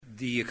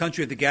The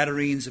country of the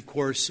Gadarenes, of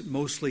course,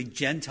 mostly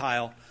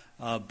Gentile,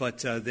 but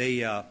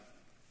they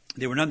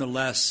were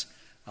nonetheless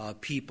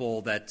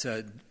people that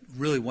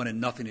really wanted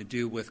nothing to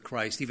do with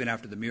Christ, even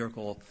after the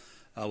miracle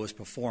was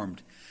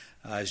performed.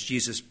 As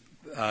Jesus,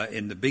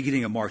 in the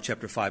beginning of Mark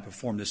chapter 5,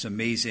 performed this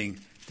amazing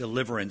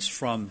deliverance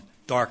from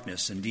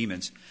darkness and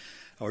demons,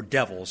 or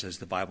devils, as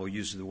the Bible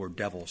uses the word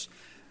devils.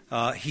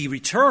 He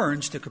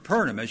returns to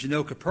Capernaum. As you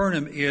know,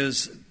 Capernaum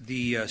is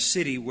the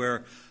city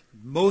where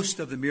most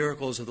of the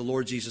miracles of the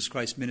Lord Jesus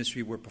Christ's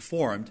ministry were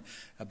performed.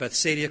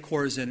 Bethsaida,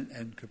 Chorazin,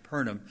 and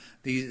Capernaum.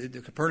 The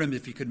Capernaum,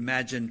 if you could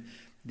imagine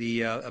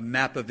a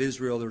map of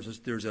Israel,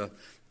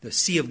 the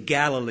Sea of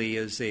Galilee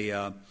is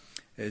an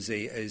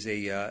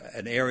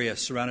area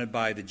surrounded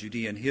by the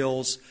Judean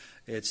hills.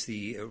 It's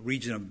the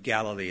region of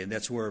Galilee, and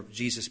that's where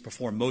Jesus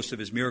performed most of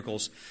his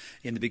miracles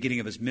in the beginning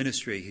of his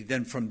ministry. He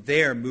then from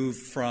there moved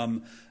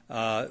from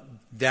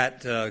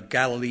that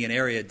Galilean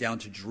area down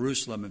to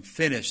Jerusalem and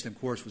finished, and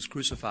of course was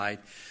crucified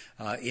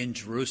in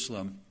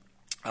Jerusalem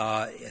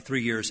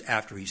 3 years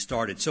after he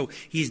started. So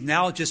he's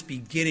now just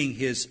beginning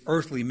his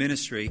earthly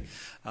ministry.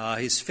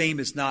 His fame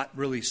is not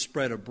really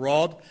spread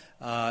abroad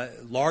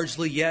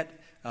largely yet,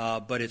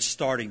 but it's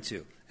starting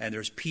to. And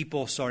there's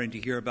people starting to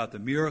hear about the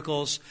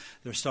miracles.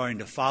 They're starting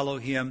to follow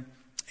him.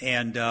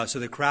 And so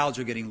the crowds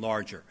are getting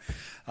larger.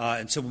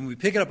 And so when we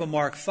pick it up in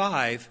Mark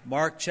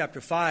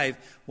chapter 5,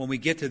 when we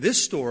get to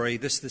this story,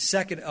 this is the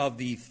second of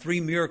the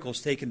 3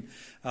 miracles taking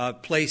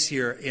place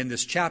here in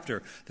this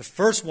chapter. The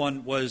first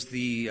one was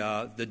the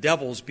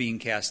devils being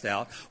cast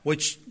out,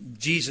 which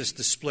Jesus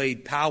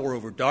displayed power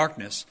over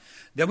darkness.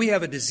 Then we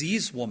have a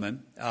diseased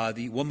woman,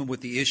 the woman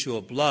with the issue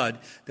of blood,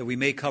 that we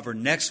may cover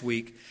next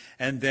week.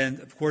 And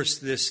then, of course,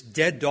 this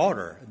dead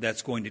daughter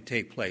that's going to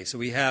take place. So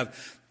we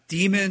have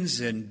demons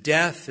and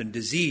death and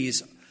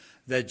disease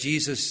that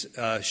Jesus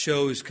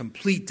shows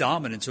complete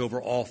dominance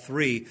over all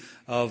 3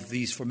 of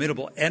these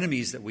formidable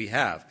enemies that we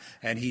have.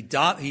 And he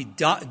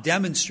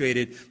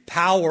demonstrated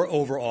power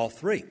over all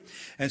 3.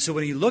 And so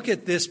when you look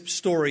at this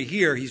story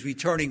here, he's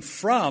returning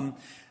from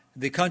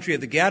the country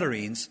of the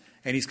Gadarenes,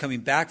 and he's coming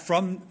back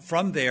from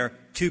there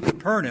to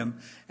Capernaum,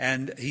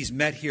 and he's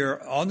met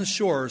here on the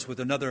shores with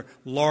another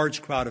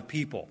large crowd of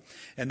people.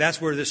 And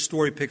that's where this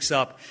story picks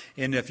up.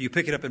 And if you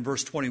pick it up in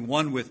verse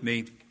 21 with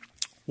me,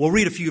 we'll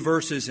read a few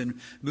verses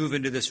and move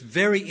into this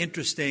very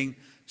interesting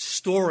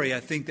story, I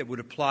think, that would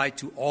apply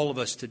to all of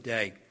us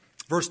today.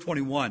 Verse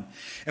 21,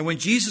 and when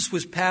Jesus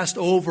was passed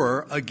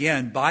over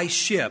again by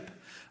ship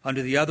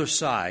unto the other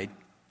side,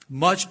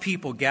 much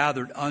people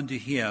gathered unto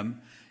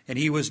him, and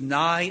he was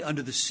nigh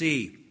unto the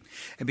sea.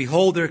 And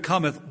behold, there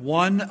cometh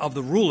one of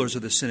the rulers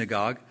of the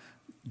synagogue,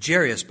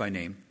 Jairus by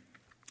name.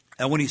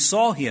 And when he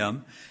saw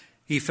him,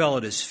 he fell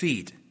at his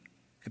feet,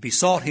 and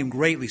besought him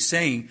greatly,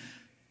 saying,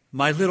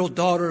 My little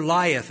daughter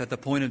lieth at the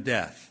point of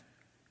death.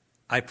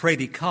 I pray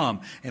thee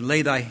come, and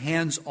lay thy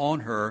hands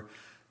on her,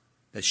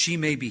 that she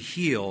may be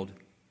healed,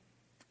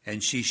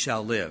 and she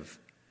shall live.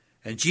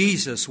 And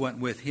Jesus went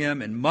with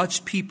him, and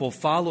much people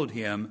followed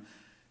him,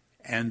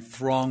 and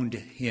thronged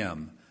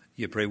him.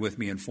 You pray with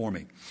me and for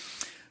me.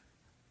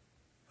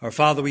 Our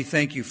Father, we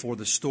thank you for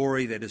the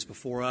story that is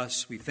before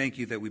us. We thank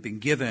you that we've been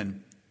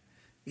given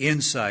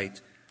insight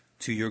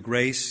to your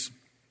grace,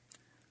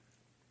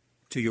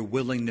 to your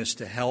willingness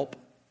to help,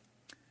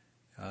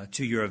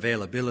 to your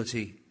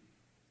availability,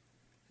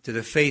 to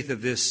the faith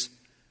of this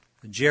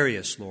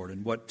Jairus, Lord,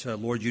 and what,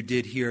 Lord, you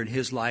did here in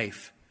his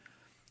life.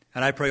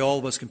 And I pray all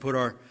of us can put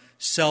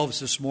ourselves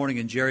this morning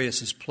in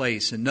Jairus'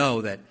 place and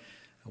know that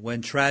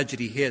when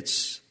tragedy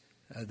hits,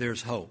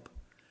 there's hope.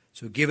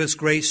 So give us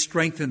grace,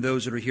 strengthen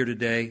those that are here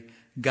today.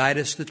 Guide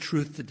us to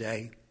truth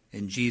today.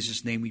 In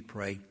Jesus' name we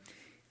pray.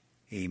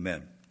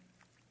 Amen.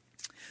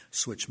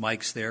 Switch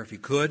mics there if you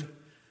could.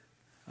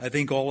 I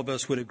think all of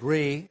us would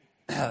agree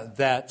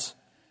that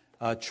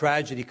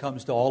tragedy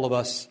comes to all of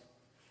us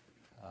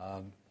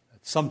at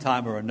some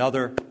time or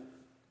another.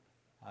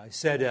 I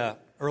said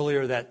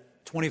earlier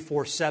that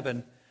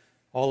 24/7,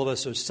 all of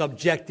us are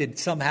subjected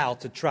somehow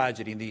to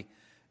tragedy,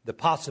 the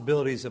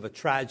possibilities of a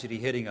tragedy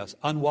hitting us,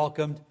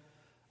 unwelcomed,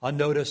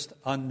 unnoticed,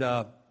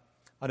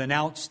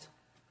 unannounced,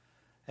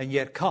 and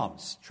yet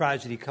comes.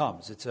 Tragedy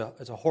comes. It's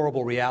a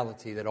horrible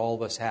reality that all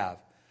of us have.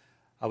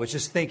 I was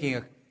just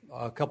thinking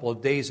a couple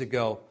of days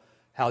ago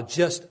how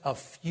just a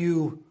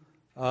few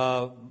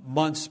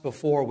months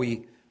before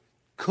we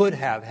could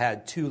have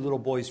had 2 little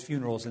boys'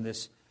 funerals in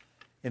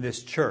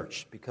this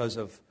church because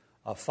of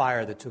a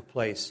fire that took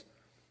place,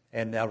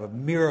 and out of a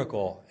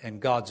miracle and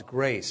God's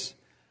grace,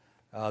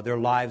 their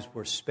lives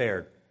were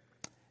spared.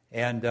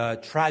 And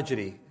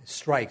tragedy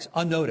strikes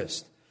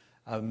unnoticed.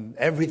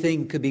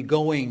 Everything could be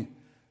going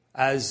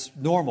as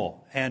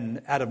normal,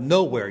 and out of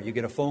nowhere you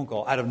get a phone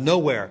call. Out of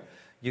nowhere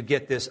you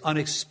get this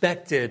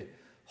unexpected,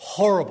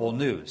 horrible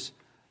news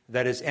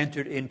that has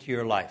entered into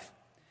your life.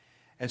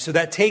 And so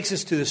that takes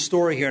us to the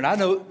story here. And I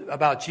know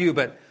about you,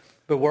 but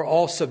we're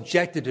all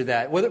subjected to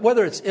that.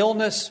 Whether it's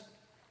illness,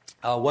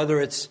 whether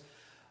it's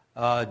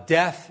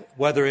death,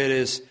 whether it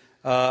is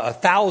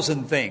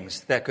 1,000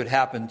 things that could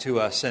happen to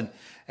us. And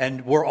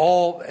And we're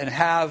all and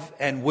have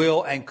and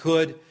will and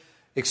could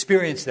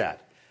experience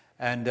that.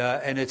 And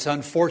it's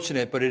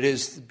unfortunate, but it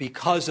is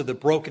because of the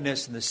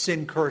brokenness and the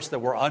sin curse that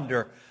we're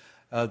under.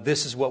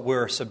 This is what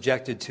we're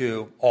subjected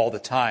to all the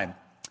time.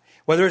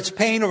 Whether it's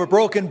pain of a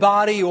broken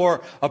body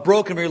or a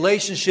broken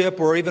relationship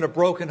or even a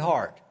broken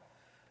heart,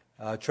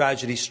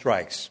 tragedy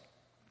strikes.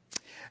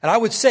 And I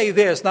would say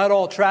this, not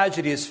all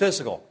tragedy is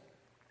physical.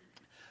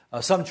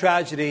 Some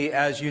tragedy,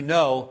 as you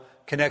know,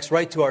 connects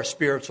right to our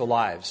spiritual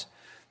lives.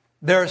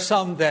 There are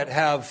some that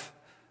have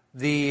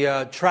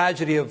the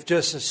tragedy of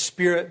just a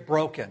spirit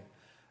broken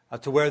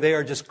to where they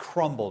are just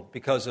crumbled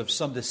because of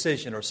some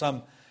decision or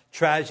some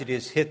tragedy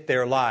has hit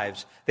their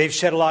lives. They've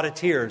shed a lot of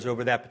tears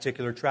over that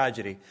particular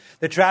tragedy.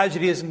 The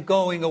tragedy isn't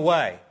going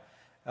away.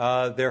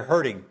 They're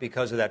hurting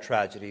because of that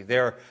tragedy.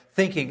 They're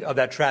thinking of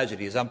that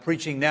tragedy. As I'm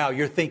preaching now,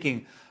 you're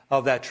thinking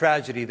of that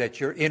tragedy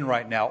that you're in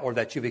right now or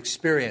that you've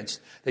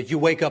experienced, that you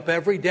wake up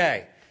every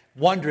day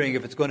wondering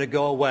if it's going to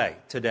go away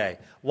today,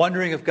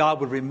 wondering if God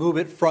would remove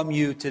it from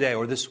you today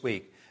or this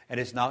week, and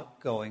it's not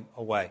going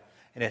away,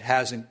 and it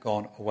hasn't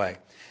gone away.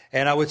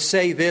 And I would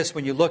say this,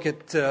 when you look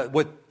at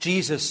what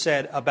Jesus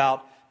said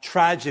about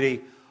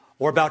tragedy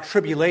or about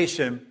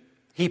tribulation,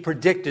 he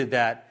predicted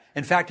that.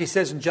 In fact, he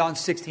says in John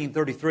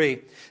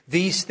 16:33,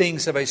 "These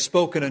things have I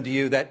spoken unto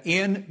you, that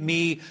in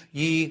me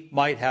ye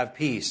might have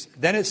peace."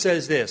 Then it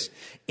says this,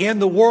 "In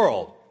the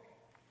world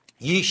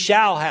ye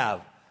shall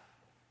have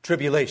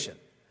tribulation."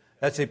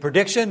 That's a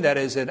prediction. That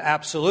is an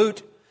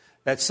absolute.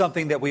 That's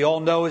something that we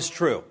all know is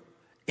true.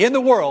 In the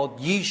world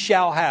ye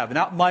shall have,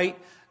 not might,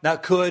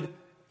 not could,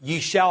 ye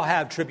shall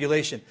have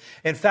tribulation.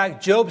 In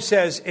fact, Job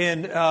says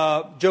in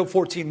Job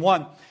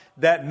 14:1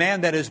 that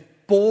man that is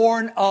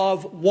born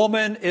of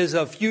woman is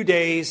of few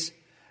days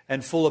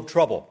and full of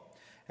trouble.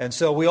 And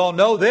so we all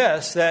know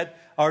this, that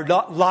our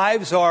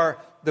lives are,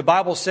 the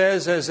Bible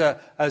says, as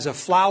a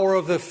flower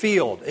of the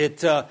field.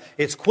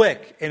 It's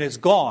quick and it's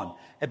gone.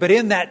 But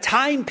in that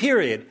time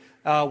period,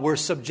 we're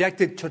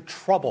subjected to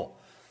trouble.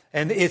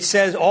 And it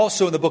says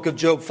also in the book of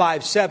Job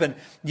 5:7,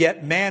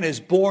 "Yet man is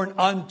born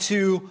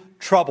unto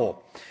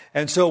trouble."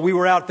 And so we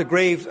were out at the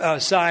grave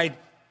side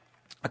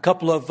a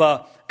couple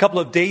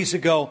of days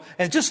ago,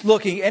 and just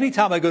looking,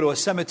 anytime I go to a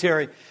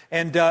cemetery,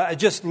 and I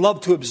just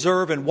love to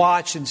observe and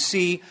watch and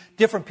see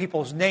different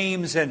people's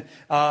names, and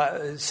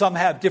some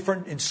have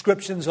different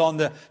inscriptions on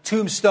the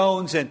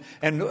tombstones,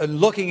 and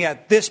looking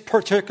at this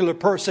particular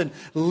person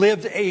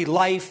lived a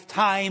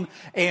lifetime,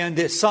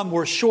 and some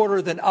were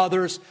shorter than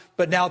others,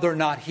 but now they're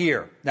not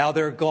here. Now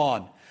they're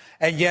gone.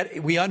 And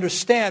yet we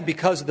understand,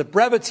 because of the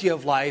brevity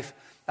of life,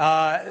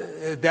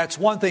 that's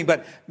one thing,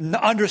 but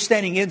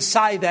understanding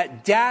inside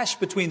that dash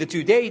between the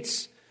two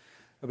dates,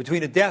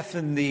 between the death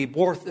and the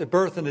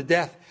birth and the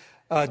death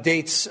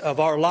dates of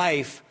our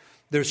life,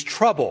 there's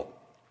trouble.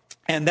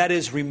 And that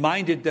is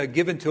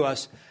given to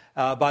us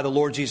by the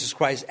Lord Jesus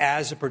Christ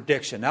as a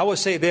prediction. Now, I will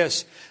say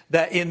this,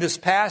 that in this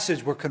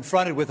passage we're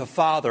confronted with a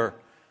father,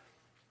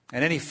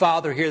 and any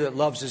father here that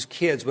loves his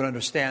kids would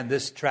understand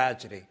this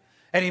tragedy.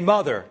 Any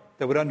mother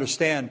that would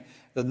understand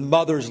the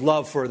mother's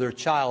love for their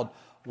child,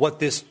 what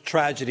this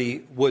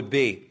tragedy would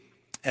be.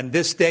 And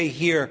this day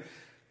here,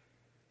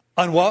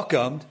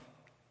 unwelcomed,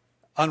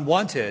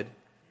 unwanted,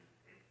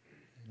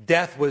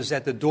 death was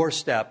at the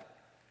doorstep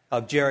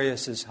of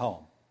Jairus'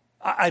 home.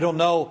 I don't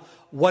know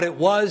what it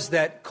was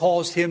that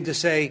caused him to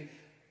say,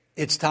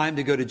 it's time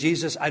to go to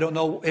Jesus. I don't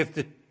know if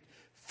the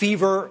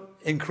fever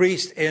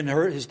increased in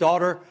his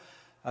daughter.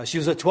 She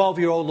was a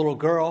 12-year-old little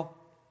girl.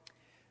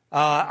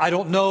 I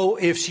don't know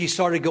if she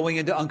started going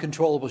into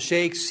uncontrollable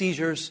shakes,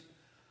 seizures.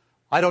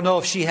 I don't know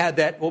if she had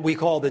that, what we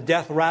call the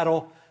death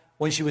rattle,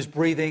 when she was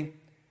breathing.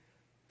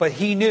 But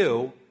he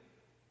knew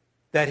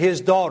that his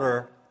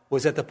daughter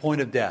was at the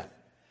point of death.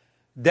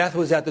 Death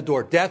was at the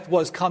door. Death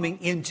was coming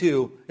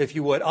into, if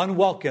you would,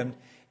 unwelcomed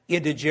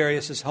into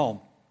Jairus' home.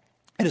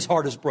 And his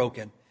heart is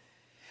broken.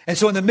 And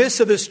so in the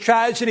midst of this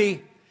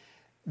tragedy,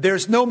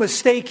 there's no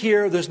mistake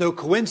here. There's no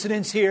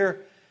coincidence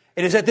here.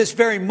 It is at this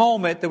very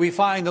moment that we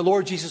find the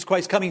Lord Jesus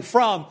Christ coming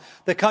from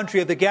the country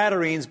of the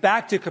Gadarenes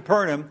back to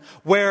Capernaum,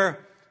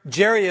 where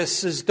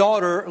Jairus'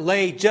 daughter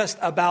lay just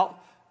about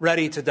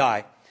ready to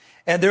die.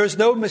 And there's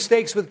no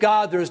mistakes with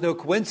God. There's no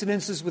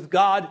coincidences with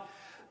God.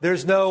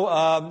 There's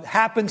no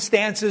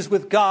happenstances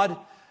with God.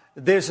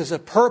 There's a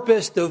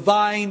purpose,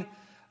 divine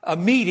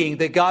meeting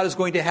that God is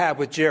going to have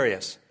with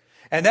Jairus.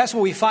 And that's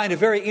what we find a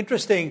very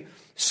interesting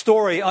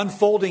story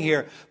unfolding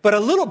here. But a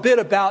little bit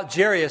about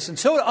Jairus, and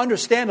so to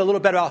understand a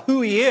little bit about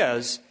who he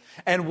is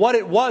and what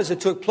it was that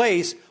took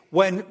place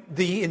when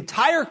the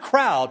entire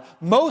crowd,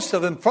 most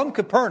of them from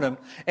Capernaum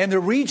and the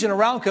region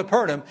around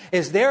Capernaum,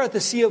 is there at the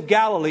Sea of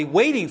Galilee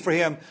waiting for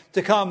him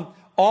to come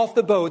off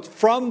the boat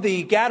from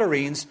the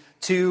Gadarenes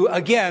to,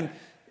 again,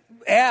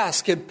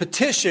 ask and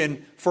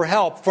petition for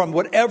help from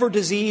whatever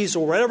disease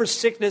or whatever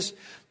sickness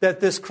that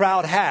this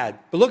crowd had.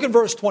 But look in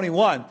verse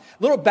 21. A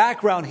little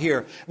background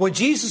here. When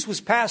Jesus was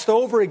passed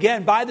over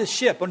again by the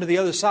ship onto the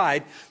other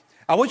side,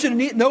 I want you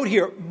to note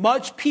here,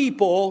 much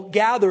people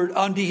gathered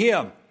unto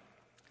him.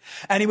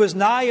 And he was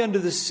nigh unto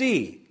the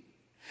sea.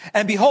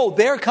 And behold,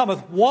 there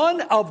cometh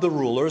one of the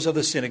rulers of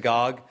the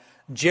synagogue,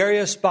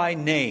 Jairus by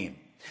name.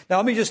 Now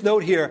let me just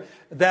note here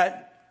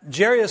that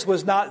Jairus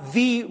was not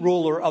the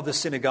ruler of the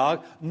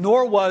synagogue,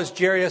 nor was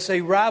Jairus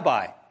a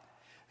rabbi.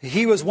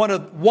 He was one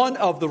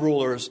of the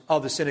rulers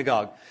of the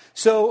synagogue.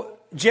 So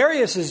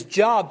Jairus'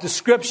 job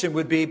description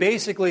would be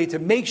basically to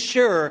make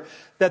sure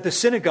that the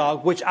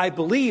synagogue, which I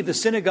believe the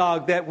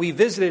synagogue that we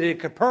visited in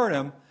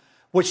Capernaum,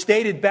 which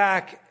dated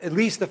back at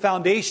least the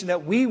foundation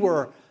that we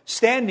were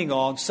standing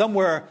on,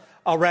 somewhere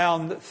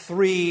around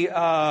 3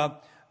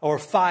 or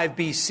 5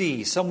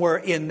 BC, somewhere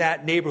in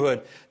that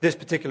neighborhood, this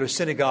particular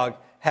synagogue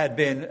had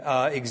been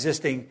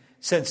existing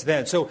since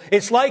then. So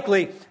it's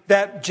likely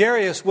that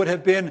Jairus would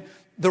have been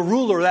the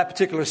ruler of that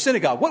particular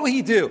synagogue. What would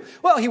he do?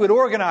 Well, he would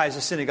organize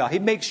the synagogue.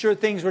 He'd make sure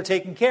things were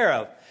taken care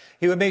of.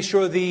 He would make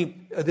sure the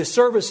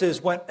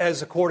services went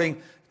as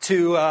according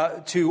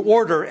to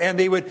order, and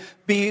they would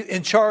be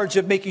in charge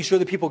of making sure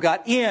that people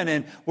got in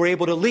and were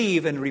able to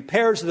leave, and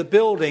repairs of the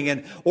building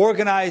and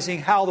organizing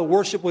how the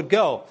worship would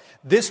go.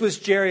 This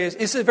was Jairus.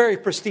 It's a very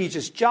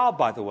prestigious job,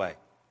 by the way.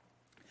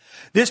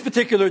 This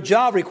particular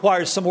job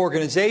requires some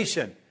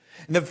organization.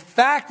 And the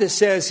fact that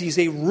says he's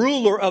a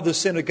ruler of the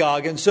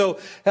synagogue, and so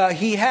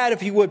he had,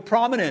 if you would,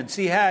 prominence.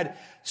 He had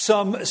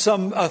some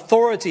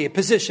authority, a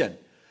position,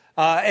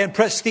 and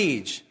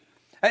prestige.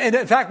 And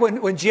in fact,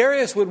 when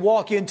Jairus would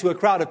walk into a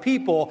crowd of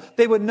people,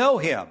 they would know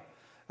him.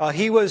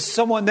 He was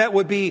someone that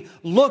would be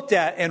looked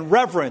at and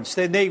reverenced,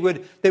 and they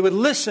would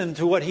listen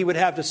to what he would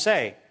have to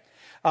say.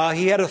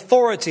 He had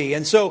authority,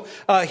 and so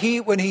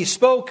when he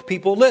spoke,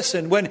 people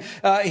listened. When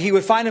he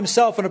would find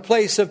himself in a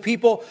place of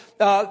people,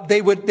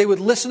 they would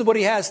listen to what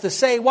he has to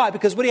say. Why?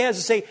 Because what he has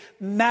to say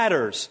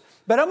matters.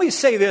 But let me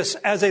say this: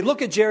 as I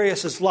look at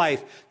Jairus'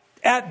 life,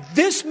 at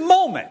this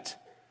moment,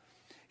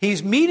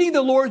 he's meeting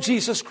the Lord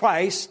Jesus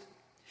Christ.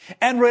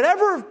 And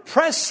whatever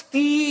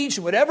prestige,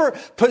 whatever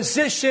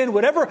position,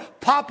 whatever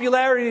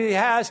popularity he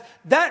has,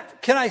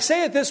 that, can I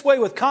say it this way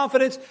with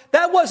confidence,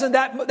 that wasn't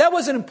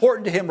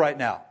important to him right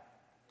now.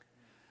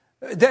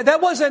 That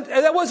wasn't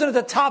at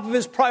the top of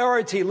his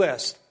priority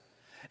list.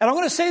 And I'm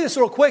going to say this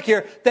real quick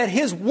here, that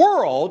his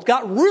world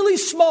got really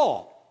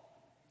small.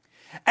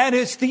 And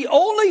it's the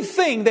only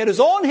thing that is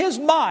on his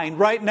mind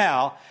right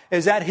now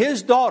is that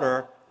his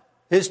daughter,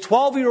 his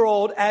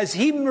 12-year-old, as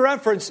he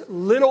referenced,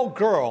 little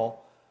girl,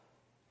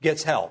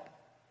 gets help.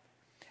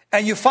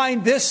 And you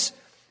find this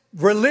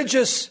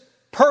religious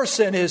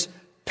person is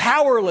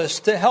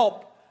powerless to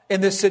help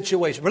in this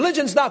situation.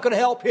 Religion's not going to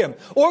help him.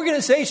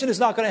 Organization is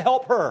not going to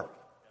help her.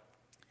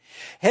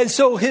 And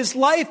so his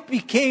life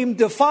became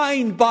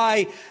defined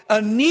by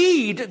a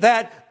need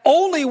that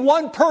only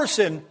one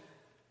person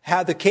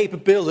had the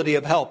capability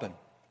of helping.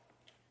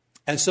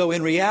 And so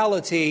in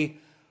reality,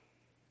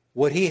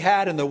 what he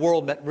had in the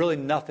world meant really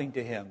nothing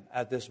to him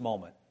at this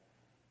moment.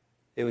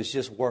 It was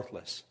just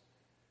worthless.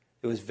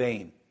 It was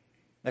vain.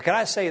 Now, can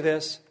I say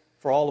this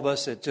for all of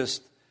us that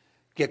just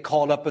get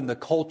caught up in the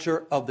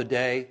culture of the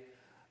day,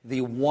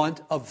 the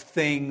want of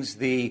things,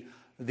 the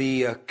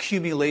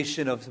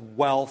accumulation of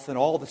wealth and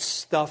all the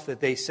stuff that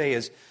they say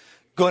is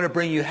going to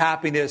bring you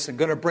happiness and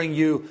going to bring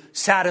you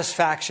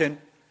satisfaction,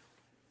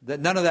 that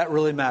none of that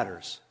really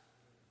matters.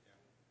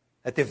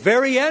 At the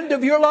very end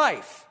of your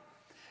life,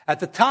 at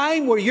the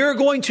time where you're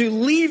going to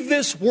leave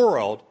this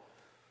world,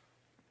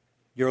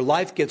 your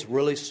life gets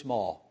really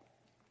small.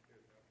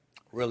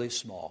 Really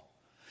small.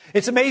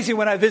 It's amazing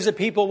when I visit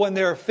people when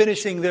they're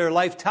finishing their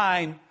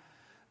lifetime.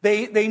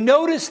 They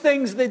notice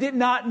things they did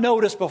not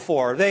notice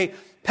before. They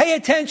pay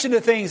attention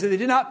to things that they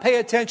did not pay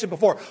attention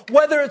before.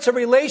 Whether it's a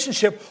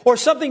relationship or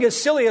something as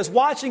silly as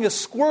watching a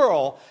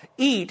squirrel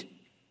eat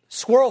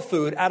squirrel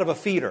food out of a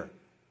feeder.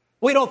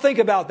 We don't think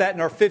about that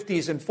in our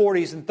 50s and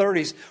 40s and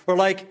 30s. We're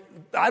like,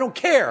 I don't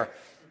care.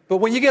 But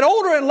when you get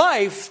older in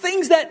life,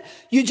 things that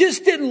you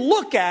just didn't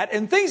look at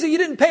and things that you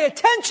didn't pay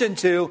attention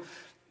to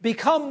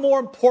become more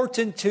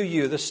important to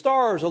you. The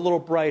stars are a little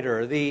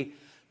brighter. The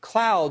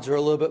clouds are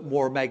a little bit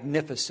more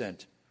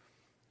magnificent.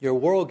 Your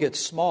world gets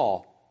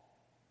small.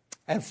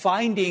 And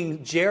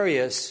finding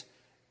Jairus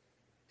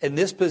in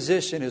this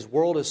position, his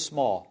world is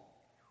small.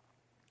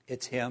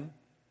 It's him.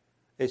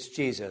 It's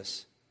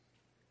Jesus.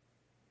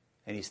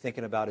 And he's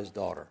thinking about his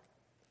daughter.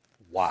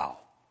 Wow.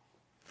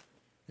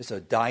 It's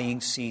a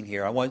dying scene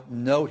here. I want to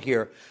note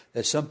here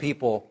that some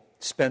people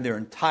spend their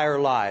entire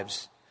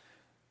lives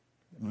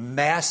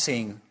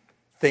massing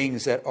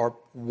things that are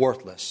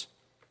worthless.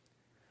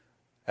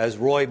 As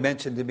Roy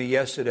mentioned to me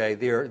yesterday,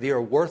 they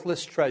are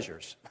worthless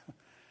treasures.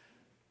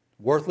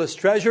 Worthless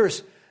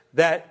treasures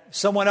that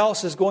someone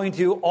else is going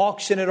to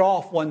auction it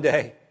off one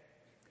day.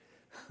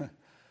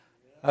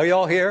 Are you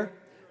all here?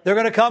 They're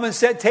going to come and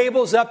set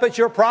tables up at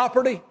your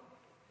property.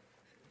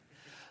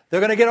 They're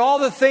going to get all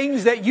the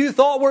things that you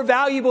thought were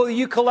valuable that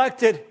you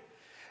collected,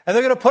 and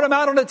they're going to put them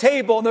out on the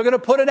table, and they're going to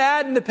put an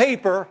ad in the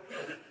paper.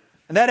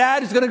 And that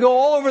ad is going to go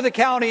all over the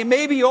county and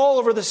maybe all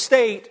over the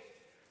state.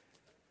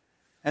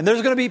 And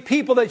there's going to be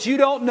people that you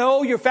don't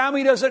know, your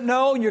family doesn't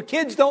know, and your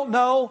kids don't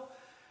know.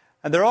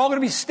 And they're all going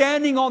to be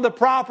standing on the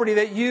property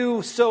that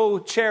you so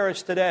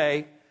cherish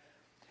today.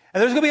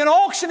 And there's going to be an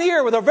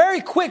auctioneer with a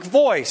very quick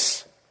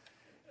voice.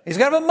 He's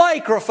going to have a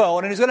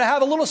microphone, and he's going to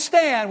have a little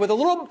stand with a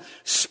little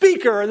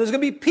speaker. And there's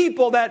going to be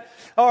people that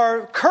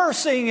are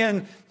cursing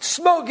and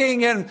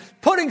smoking and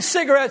putting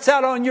cigarettes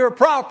out on your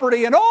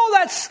property and all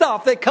that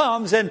stuff that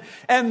comes and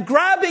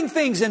grabbing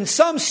things and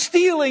some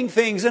stealing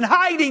things and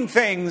hiding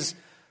things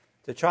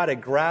to try to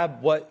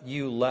grab what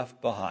you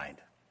left behind.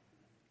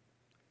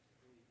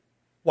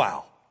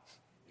 Wow.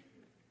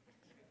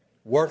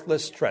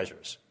 Worthless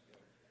treasures.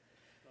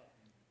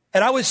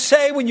 And I would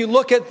say when you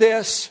look at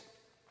this,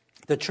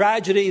 the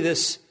tragedy,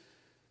 this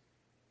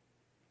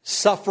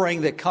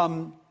suffering that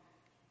come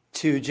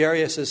to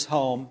Jairus'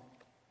 home,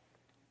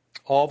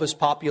 all of his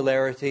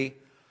popularity,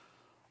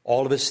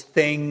 all of his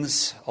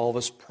things, all of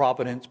his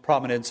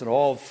prominence, and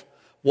all of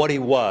what he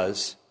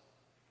was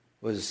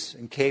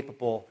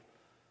incapable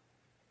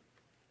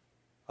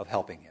of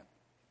helping him.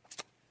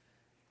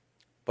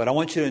 But I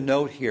want you to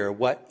note here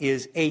what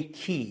is a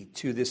key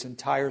to this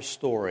entire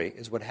story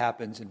is what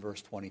happens in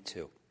verse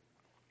 22.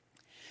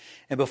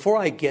 And before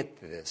I get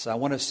to this, I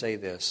want to say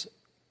this.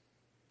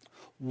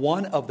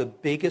 One of the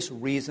biggest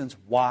reasons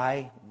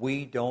why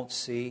we don't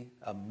see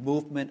a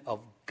movement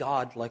of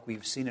God like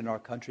we've seen in our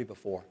country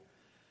before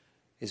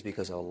is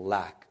because of a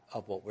lack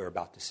of what we're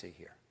about to see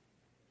here.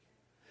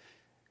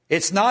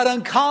 It's not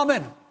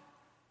uncommon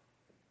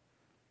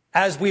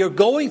as we are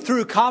going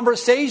through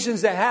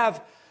conversations that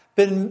have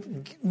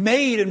been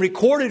made and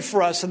recorded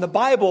for us in the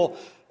Bible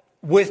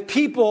with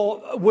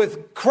people,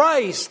 with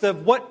Christ,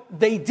 of what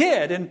they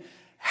did and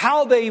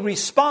how they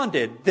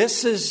responded.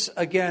 This is,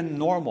 again,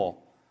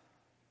 normal,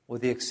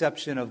 with the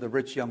exception of the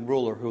rich young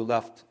ruler who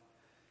left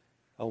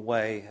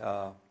away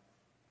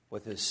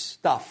with his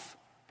stuff.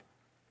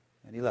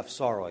 And he left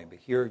sorrowing. But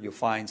here you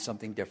find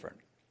something different.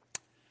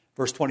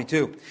 Verse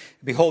 22,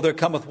 behold, there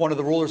cometh one of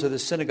the rulers of the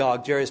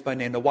synagogue, Jairus by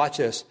name. Now watch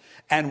this.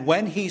 And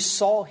when he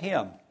saw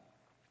him,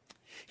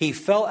 he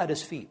fell at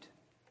his feet.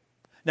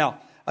 Now,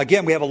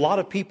 again, we have a lot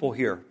of people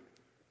here.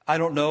 I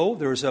don't know.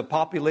 There's a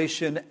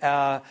population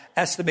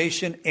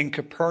estimation in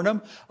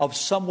Capernaum of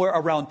somewhere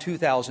around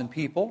 2,000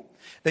 people.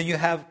 Then you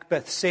have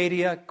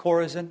Bethsaida,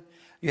 Chorazin.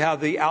 You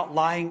have the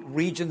outlying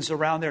regions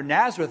around there.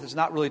 Nazareth is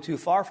not really too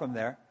far from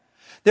there.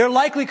 There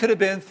likely could have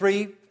been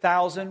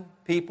 3,000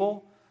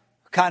 people,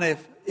 kind of,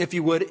 if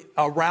you would,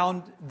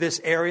 around this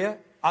area.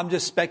 I'm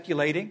just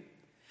speculating.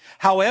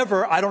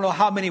 However, I don't know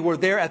how many were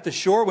there at the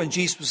shore when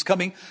Jesus was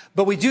coming.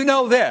 But we do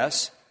know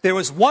this. There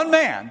was one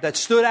man that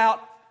stood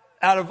out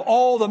of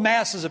all the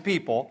masses of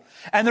people.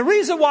 And the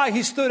reason why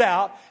he stood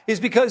out is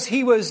because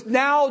he was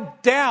now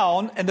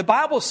down, and the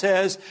Bible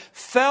says,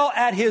 fell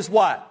at his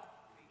what?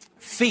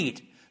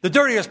 Feet. The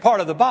dirtiest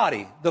part of the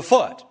body, the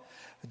foot.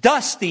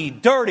 Dusty,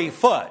 dirty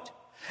foot.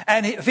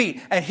 And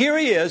feet. And here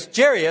he is,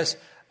 Jairus,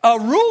 a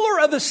ruler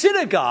of the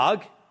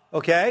synagogue,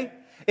 okay,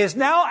 is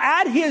now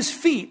at his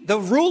feet, the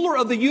ruler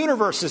of the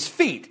universe's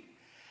feet.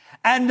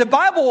 And the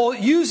Bible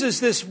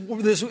uses this,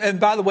 and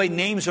by the way,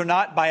 names are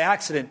not by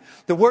accident.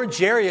 The word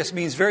Jairus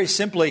means very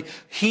simply,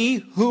 he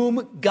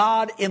whom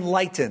God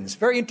enlightens.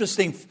 Very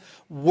interesting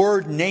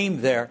word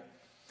name there.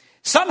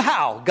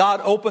 Somehow,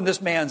 God opened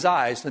this man's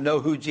eyes to know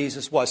who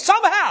Jesus was.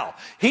 Somehow,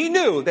 he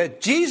knew that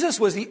Jesus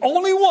was the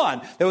only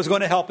one that was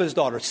going to help his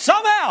daughter.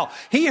 Somehow,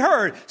 he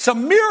heard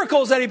some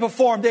miracles that he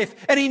performed,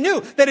 and he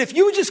knew that if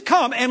you just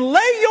come and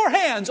lay your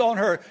hands on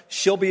her,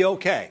 she'll be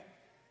okay.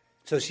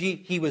 So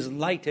he was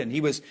enlightened.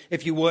 He was,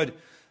 if you would,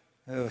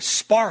 a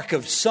spark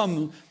of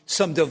some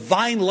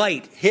divine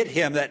light hit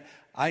him that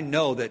I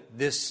know that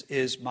this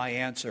is my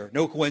answer.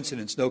 No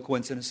coincidence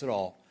at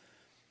all.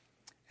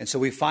 And so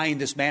we find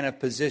this man of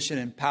position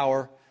and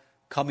power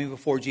coming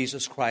before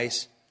Jesus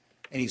Christ,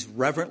 and he's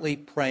reverently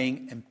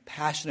praying and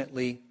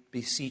passionately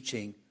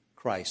beseeching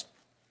Christ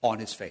on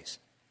his face,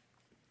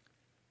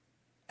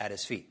 at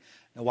his feet.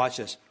 Now watch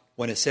this.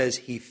 When it says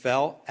he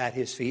fell at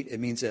his feet, it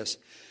means this.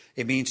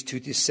 It means to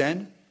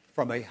descend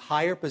from a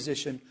higher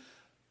position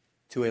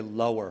to a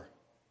lower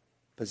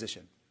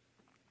position.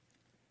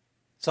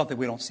 Something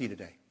we don't see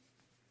today.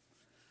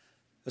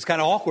 It's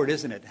kind of awkward,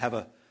 isn't it, to have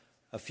a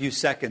few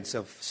seconds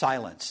of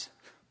silence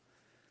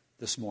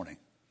this morning.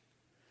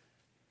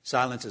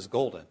 Silence is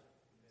golden.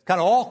 It's kind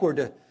of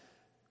awkward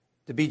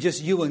to be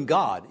just you and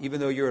God,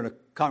 even though you're in a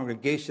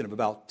congregation of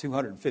about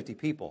 250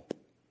 people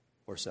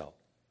or so.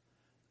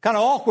 Kind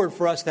of awkward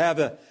for us to have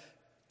a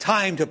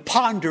time to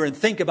ponder and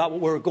think about what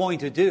we're going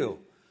to do.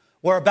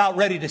 We're about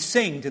ready to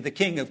sing to the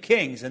King of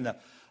Kings and the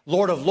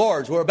Lord of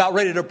Lords. We're about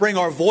ready to bring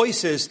our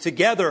voices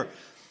together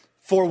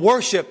for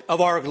worship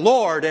of our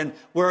Lord, and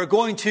we're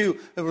going to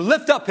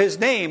lift up his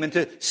name and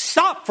to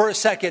stop for a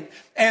second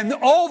and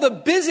all the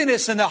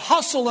busyness and the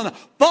hustle and the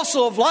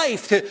bustle of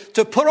life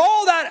to put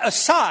all that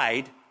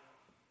aside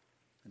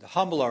and to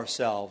humble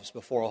ourselves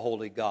before a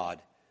holy God.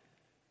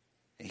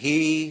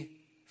 He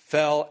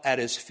fell at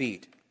his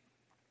feet,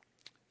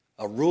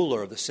 a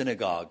ruler of the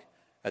synagogue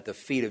at the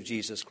feet of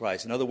Jesus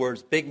Christ. In other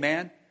words, the big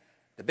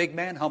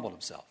man humbled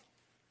himself.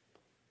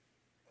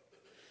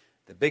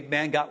 The big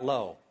man got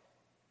low.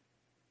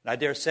 And I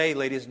dare say,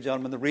 ladies and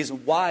gentlemen, the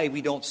reason why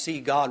we don't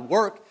see God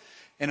work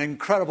in an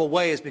incredible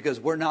way is because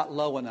we're not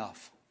low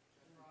enough.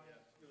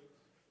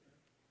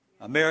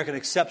 American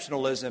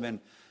exceptionalism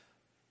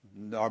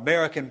and our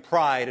American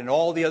pride and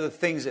all the other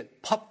things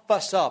that puff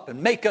us up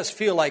and make us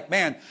feel like,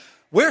 man,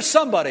 we're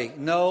somebody.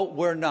 No,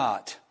 we're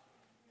not.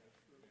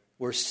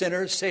 We're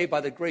sinners saved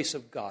by the grace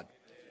of God.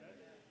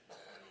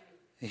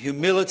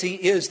 Humility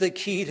is the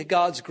key to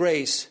God's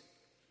grace.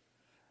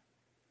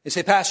 You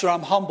say, Pastor,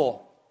 I'm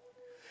humble.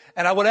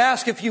 And I would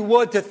ask if you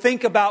would to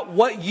think about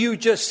what you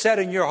just said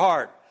in your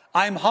heart.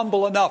 I'm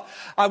humble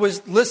enough. I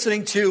was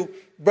listening to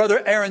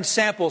Brother Aaron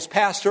Samples,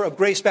 pastor of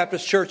Grace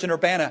Baptist Church in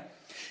Urbana.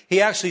 He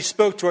actually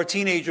spoke to our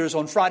teenagers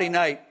on Friday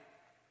night.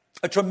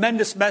 A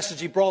tremendous message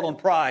he brought on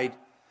pride.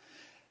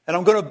 And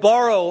I'm going to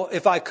borrow,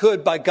 if I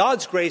could, by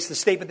God's grace, the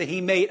statement that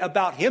he made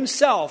about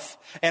himself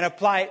and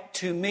apply it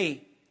to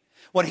me.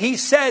 When he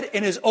said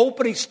in his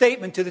opening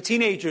statement to the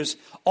teenagers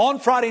on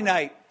Friday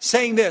night,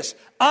 saying this,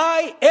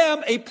 I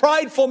am a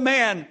prideful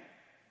man,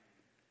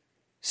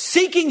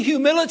 seeking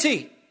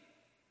humility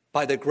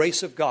by the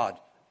grace of God.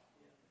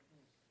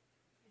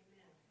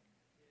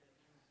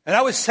 And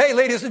I would say,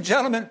 ladies and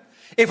gentlemen,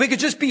 if we could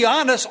just be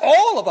honest,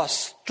 all of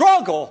us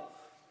struggle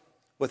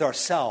with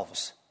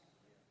ourselves,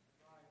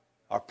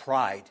 our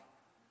pride.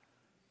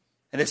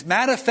 And it's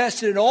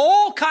manifested in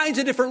all kinds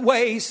of different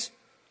ways.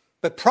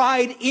 But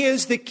pride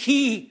is the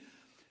key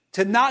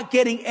to not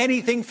getting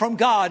anything from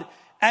God.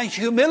 And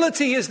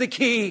humility is the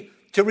key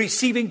to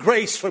receiving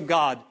grace from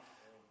God.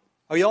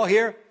 Are you all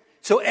here?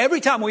 So every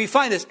time we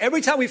find this,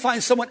 every time we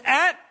find someone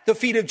at the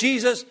feet of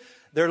Jesus,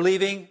 they're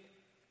leaving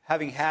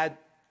having had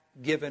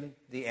given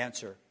the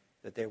answer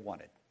that they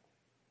wanted.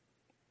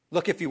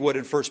 Look, if you would,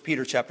 in 1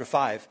 Peter chapter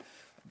 5.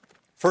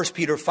 1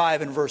 Peter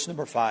 5 and verse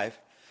number 5.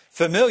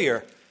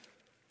 Familiar,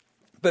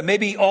 but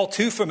maybe all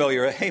too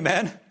familiar.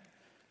 Amen.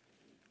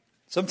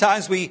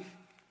 Sometimes we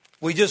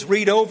just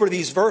read over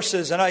these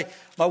verses, and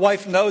my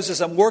wife knows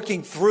as I'm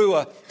working through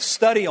a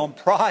study on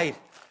pride,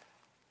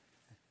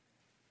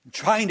 I'm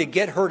trying to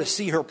get her to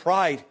see her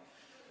pride.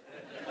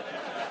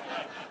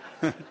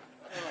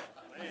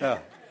 No.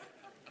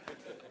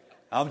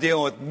 I'm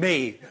dealing with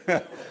me.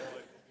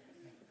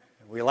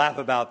 We laugh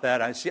about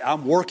that.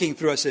 I'm working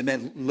through. I said,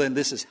 man, Lynn,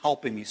 this is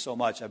helping me so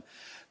much. I'm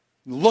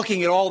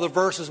looking at all the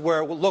verses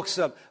where it looks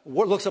up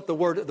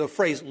the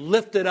phrase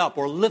lifted up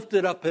or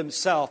lifted up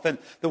himself, and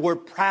the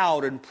word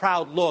proud and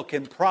proud look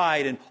and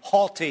pride and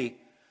haughty.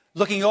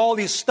 Looking at all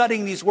these,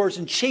 studying these words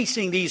and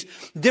chasing these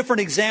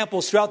different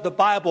examples throughout the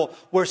Bible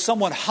where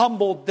someone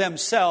humbled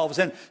themselves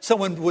and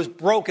someone was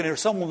broken or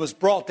someone was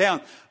brought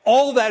down.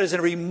 All of that is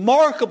a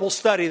remarkable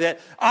study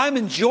that I'm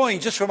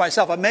enjoying just for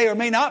myself. I may or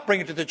may not bring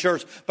it to the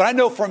church, but I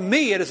know for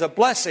me it is a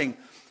blessing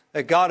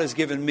that God has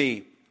given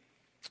me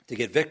to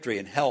get victory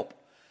and help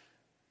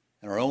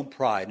in our own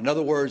pride. In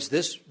other words,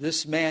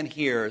 this man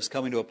here is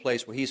coming to a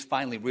place where he's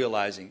finally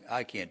realizing,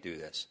 I can't do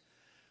this.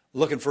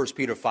 Look in 1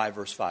 Peter 5,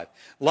 verse 5.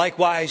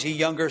 Likewise, ye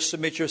younger,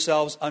 submit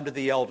yourselves unto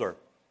the elder.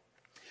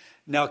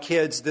 Now,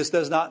 kids, this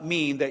does not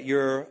mean that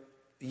your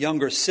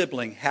younger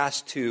sibling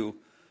has to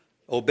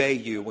obey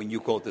you when you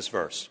quote this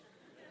verse.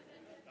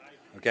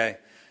 Okay?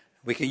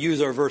 We can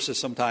use our verses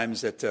sometimes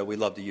that we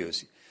love to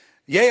use.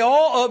 Yea,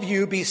 all of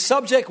you be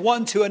subject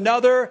one to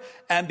another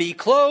and be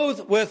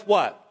clothed with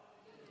what?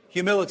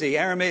 Humility.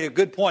 Aaron made a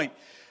good point.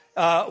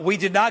 We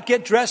did not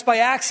get dressed by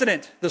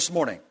accident this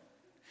morning.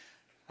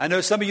 I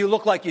know some of you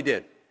look like you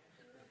did.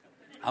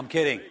 I'm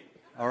kidding.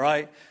 All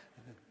right?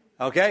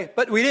 Okay?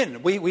 But we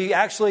didn't. We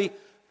actually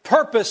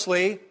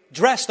purposely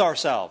dressed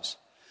ourselves.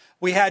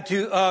 We had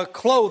to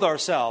clothe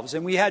ourselves,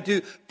 and we had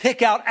to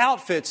pick out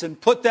outfits and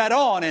put that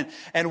on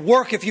and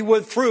work, if you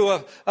would,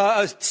 through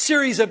a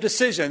series of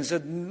decisions.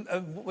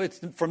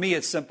 For me,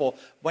 it's simple.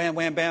 Wham,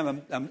 wham,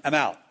 bam, I'm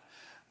out.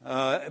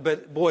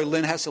 But boy,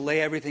 Lynn has to lay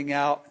everything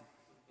out.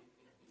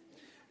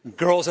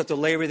 Girls have to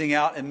lay everything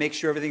out and make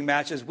sure everything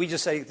matches. We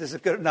just say, this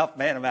is good enough,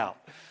 man, I'm out.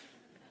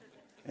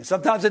 And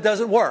sometimes it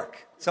doesn't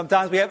work.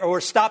 Sometimes we're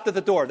stopped at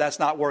the door. That's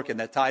not working.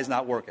 That tie's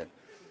not working.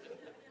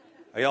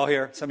 Are y'all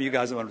here? Some of you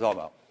guys know what I'm talking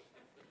about.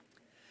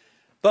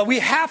 But we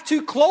have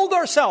to clothe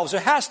ourselves. There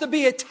has to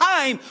be a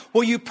time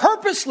where you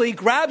purposely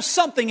grab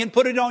something and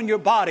put it on your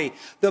body.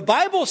 The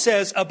Bible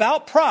says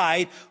about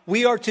pride,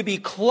 we are to be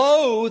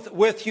clothed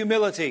with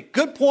humility.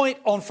 Good point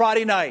on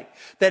Friday night.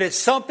 That it's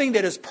something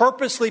that is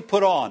purposely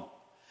put on.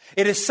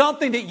 It is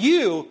something that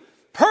you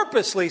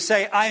purposely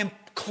say, I am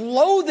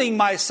clothing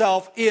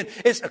myself in.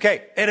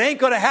 It ain't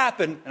going to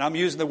happen, and I'm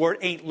using the word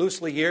ain't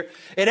loosely here.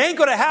 It ain't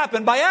going to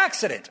happen by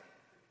accident.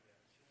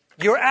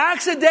 You're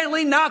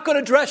accidentally not going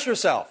to dress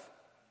yourself.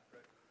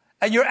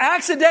 And you're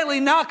accidentally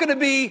not going to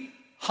be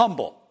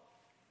humble.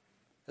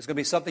 It's going to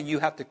be something you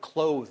have to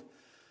clothe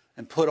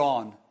and put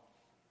on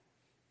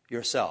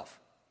yourself.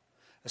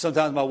 And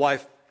sometimes my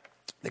wife,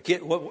 the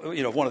kid,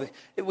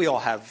 we all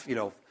have,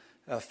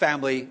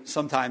 family,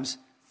 sometimes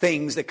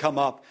things that come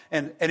up.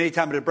 And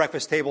anytime at a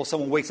breakfast table,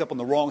 someone wakes up on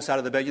the wrong side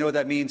of the bed. You know what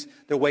that means?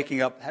 They're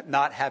waking up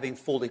not having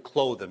fully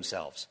clothed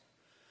themselves.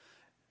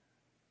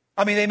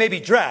 I mean, they may be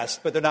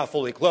dressed, but they're not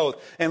fully clothed.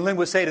 And Lynn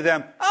would say to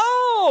them,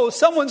 oh, oh,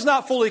 someone's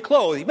not fully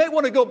clothed. You may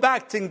want to go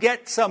back and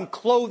get some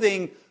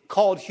clothing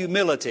called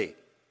humility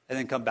and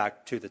then come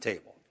back to the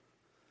table.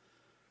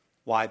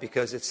 Why?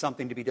 Because it's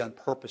something to be done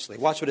purposely.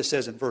 Watch what it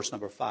says in verse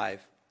number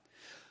 5.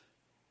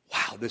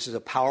 Wow, this is a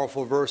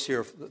powerful verse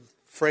here,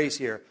 phrase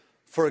here.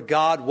 For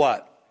God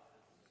what?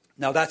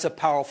 Now that's a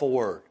powerful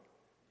word.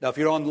 Now if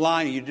you're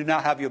online and you do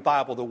not have your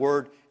Bible, the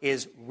word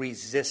is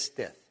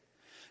resisteth.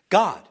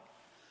 God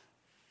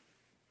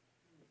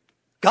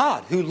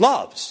who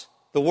loves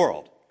the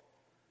world,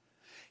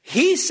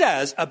 he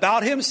says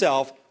about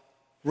himself,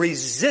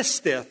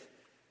 resisteth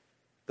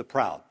the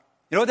proud.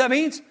 You know what that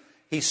means?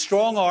 He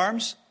strong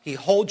arms, he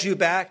holds you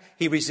back,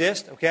 he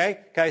resists, okay?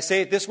 Can I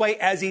say it this way?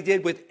 As he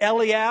did with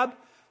Eliab,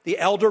 the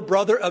elder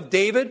brother of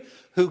David,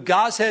 who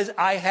God says,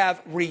 I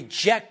have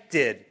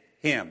rejected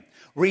him.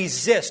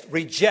 Resist,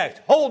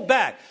 reject, hold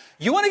back.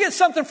 You want to get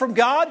something from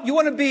God? You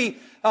want to be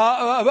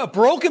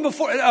broken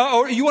before,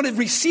 or you want to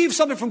receive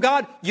something from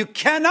God? You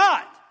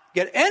cannot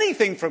get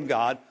anything from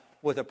God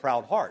with a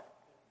proud heart.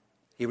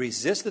 He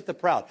resisteth the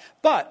proud.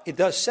 But it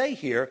does say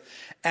here,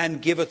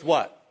 and giveth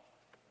what?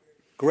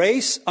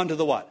 Grace unto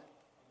the what?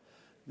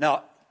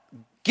 Now,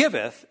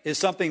 giveth is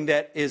something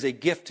that is a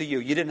gift to you.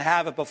 You didn't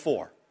have it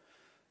before.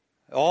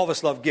 All of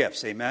us love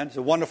gifts, amen? It's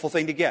a wonderful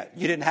thing to get.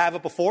 You didn't have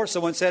it before.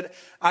 Someone said,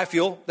 I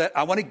feel that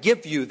I want to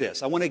give you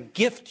this. I want to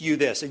gift you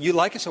this. And you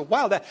like it. So,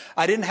 wow, that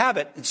I didn't have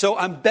it. And so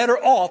I'm better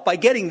off by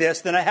getting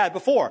this than I had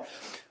before.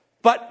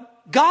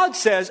 But God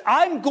says,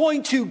 I'm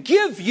going to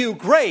give you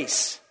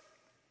grace,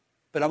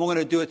 but I'm going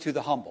to do it to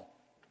the humble.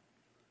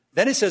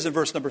 Then it says in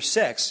verse number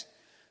 6,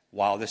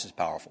 wow, this is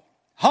powerful.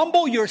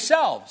 Humble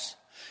yourselves.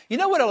 You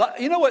know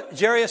what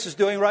Jairus is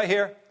doing right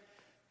here?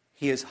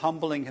 He is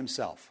humbling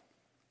himself.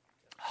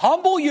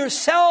 Humble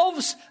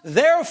yourselves,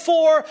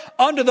 therefore,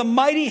 under the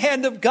mighty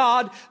hand of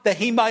God, that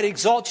he might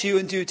exalt you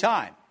in due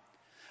time.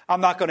 I'm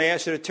not going to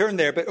ask you to turn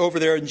there, but over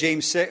there in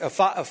James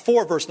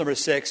 4, verse number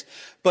 6,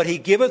 but he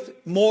giveth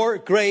more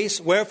grace,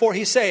 wherefore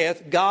he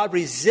saith, God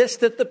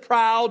resisteth the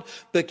proud,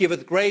 but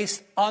giveth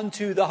grace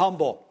unto the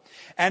humble.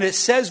 And it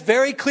says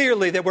very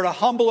clearly that we're to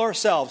humble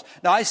ourselves.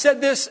 Now, I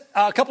said this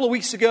a couple of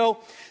weeks ago,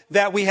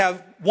 that we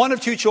have one of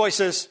two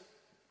choices.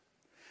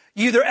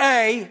 Either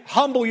A,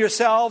 humble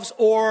yourselves,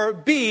 or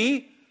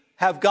B,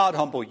 have God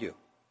humble you.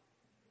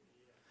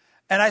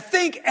 And I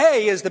think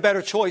A is the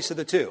better choice of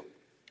the two.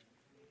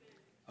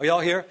 Are y'all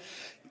here?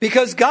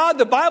 Because God,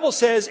 the Bible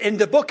says in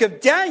the book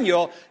of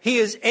Daniel, he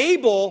is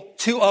able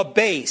to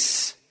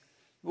abase.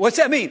 What's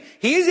that mean?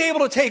 He is able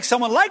to take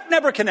someone like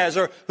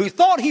Nebuchadnezzar, who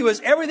thought he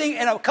was everything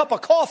in a cup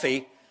of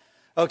coffee,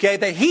 okay,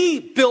 that he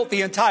built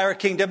the entire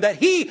kingdom, that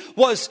he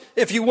was,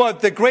 if you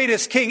would, the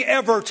greatest king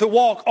ever to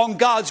walk on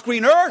God's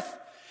green earth.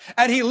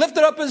 And he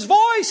lifted up his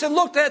voice and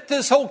looked at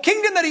this whole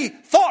kingdom that he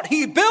thought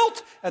he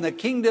built. And the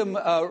kingdom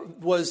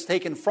was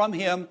taken from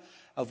him.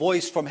 A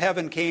voice from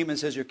heaven came and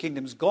says, your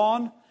kingdom's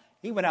gone.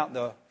 He went out in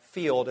the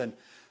field and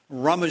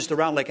rummaged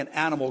around like an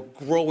animal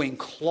growing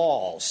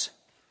claws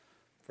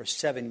for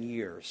 7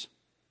 years.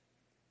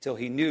 Till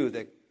he knew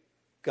that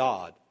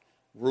God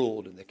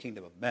ruled in the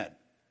kingdom of men.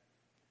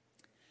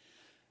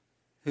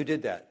 Who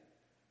did that?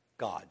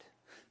 God.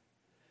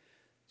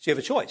 So you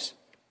have a choice.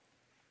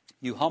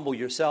 You humble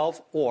yourself,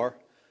 or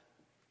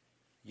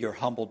you're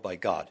humbled by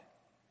God.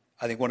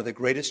 I think one of the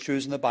greatest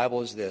truths in the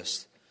Bible is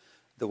this: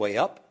 the way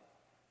up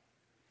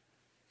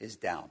is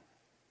down.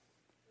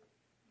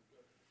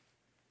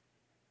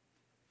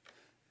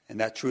 And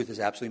that truth is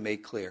absolutely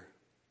made clear.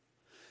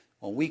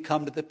 When we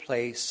come to the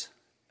place,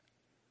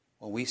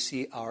 when we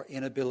see our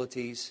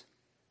inabilities,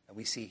 and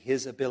we see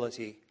his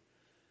ability,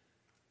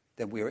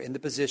 then we are in the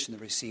position to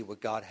receive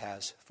what God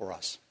has for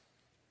us.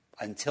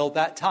 Until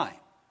that time,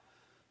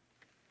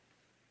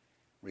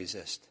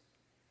 resist,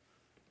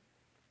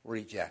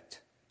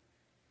 reject,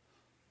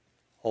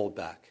 hold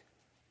back.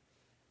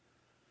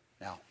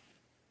 Now,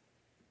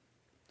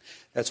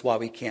 that's why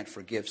we can't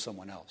forgive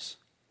someone else.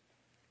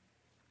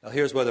 Now,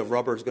 here's where the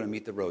rubber is going to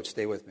meet the road.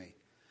 Stay with me.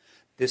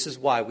 This is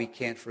why we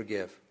can't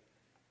forgive.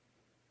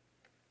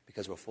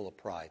 Because we're full of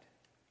pride.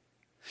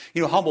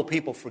 You know, humble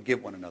people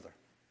forgive one another.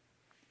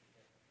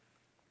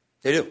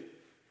 They do.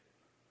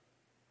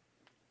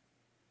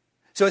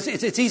 So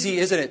it's easy,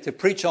 isn't it, to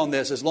preach on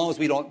this as long as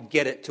we don't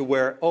get it to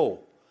where, oh,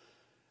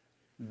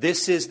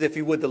 this is, if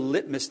you would, the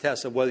litmus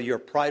test of whether you're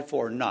prideful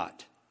or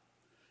not.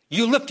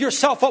 You lift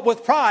yourself up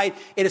with pride,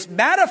 it is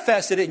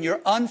manifested in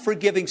your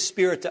unforgiving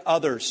spirit to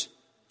others.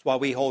 That's why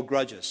we hold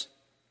grudges.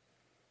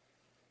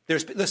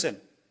 Listen,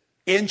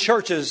 in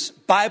churches,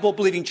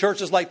 Bible-believing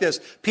churches like this,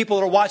 people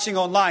that are watching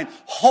online,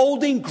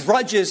 holding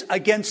grudges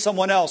against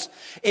someone else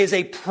is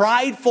a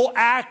prideful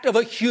act of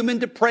a human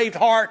depraved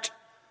heart.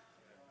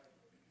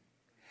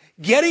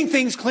 Getting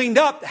things cleaned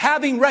up,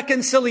 having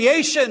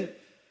reconciliation,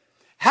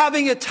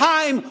 having a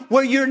time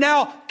where you're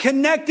now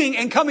connecting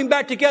and coming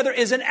back together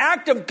is an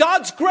act of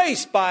God's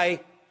grace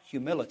by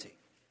humility.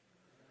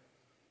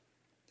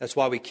 That's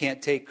why we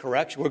can't take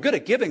correction. We're good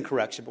at giving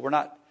correction, but we're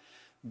not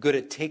good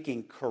at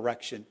taking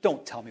correction.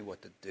 Don't tell me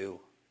what to do.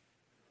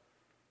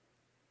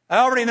 I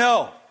already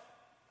know.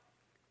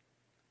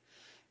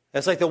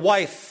 It's like the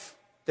wife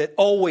that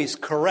always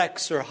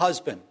corrects her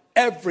husband.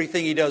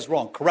 Everything he does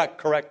wrong. Correct,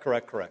 correct,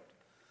 correct, correct.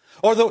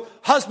 Or the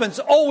husband's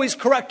always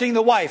correcting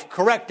the wife.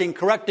 Correcting,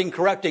 correcting,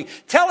 correcting.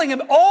 Telling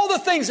him all the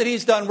things that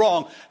he's done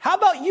wrong. How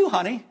about you,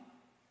 honey?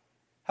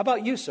 How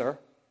about you, sir?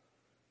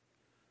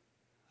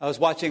 I was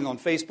watching on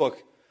Facebook.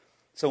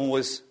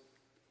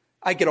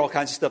 I get all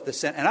kinds of stuff that's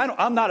sent. And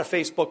I'm not a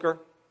Facebooker.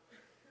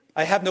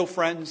 I have no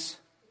friends.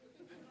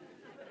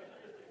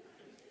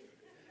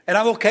 And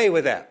I'm okay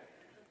with that.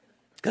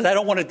 Because I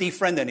don't want to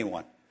defriend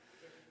anyone.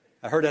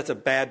 I heard that's a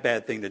bad,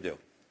 bad thing to do.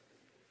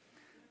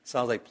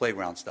 Sounds like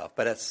playground stuff,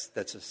 but that's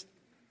just,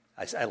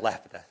 I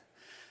laugh at that.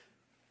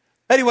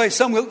 Anyway,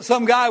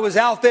 some guy was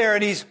out there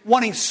and he's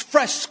wanting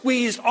fresh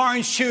squeezed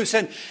orange juice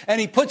and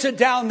he puts it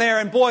down there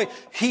and boy,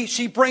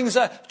 she brings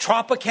a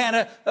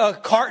Tropicana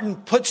carton,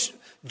 puts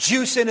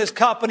juice in his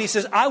cup and he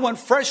says, I want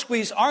fresh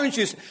squeezed orange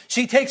juice.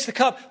 She takes the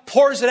cup,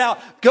 pours it out,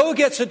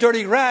 gets a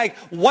dirty rag,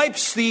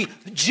 wipes the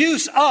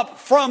juice up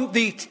from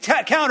the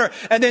counter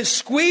and then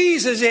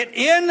squeezes it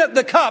in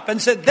the cup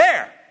and said,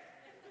 there.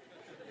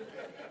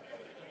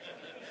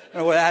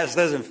 Well, that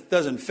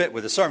doesn't fit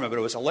with the sermon, but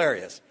it was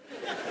hilarious.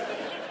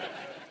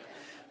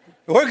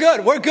 We're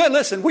good.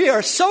 Listen, we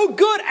are so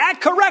good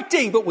at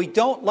correcting, but we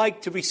don't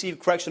like to receive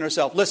correction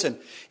ourselves. Listen,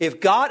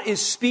 if God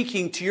is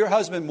speaking to your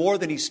husband more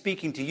than he's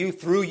speaking to you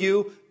through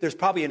you, there's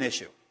probably an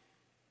issue.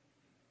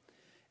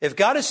 If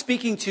God is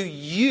speaking to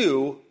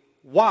you,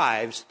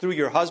 wives, through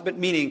your husband,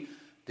 meaning,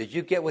 did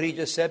you get what he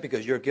just said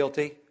because you're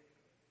guilty?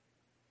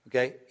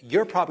 Okay,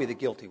 you're probably the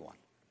guilty one.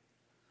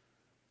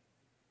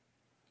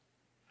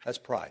 That's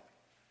pride.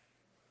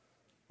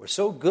 We're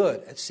so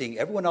good at seeing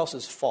everyone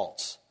else's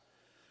faults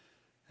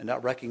and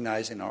not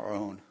recognizing our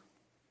own.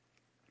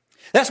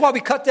 That's why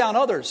we cut down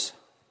others.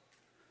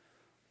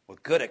 We're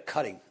good at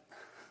cutting,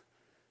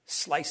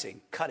 slicing,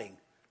 cutting,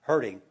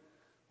 hurting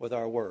with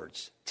our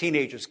words.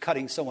 Teenagers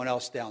cutting someone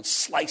else down,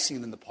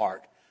 slicing them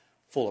apart,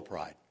 full of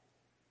pride.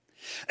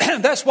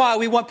 That's why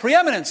we want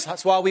preeminence.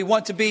 That's why we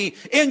want to be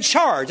in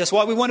charge. That's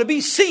why we want to be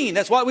seen.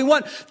 That's why we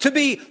want to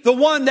be the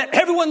one that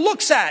everyone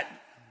looks at.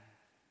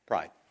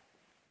 Pride.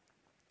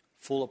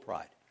 Full of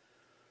pride.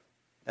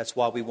 That's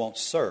why we won't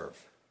serve.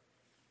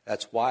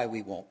 That's why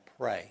we won't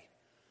pray.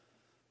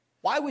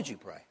 Why would you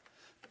pray?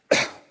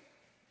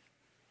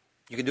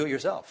 You can do it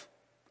yourself.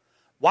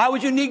 Why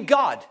would you need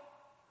God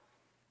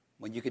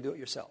when you can do it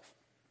yourself?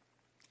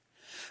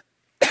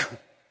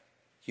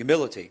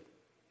 Humility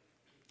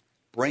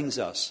brings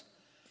us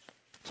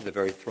to the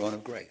very throne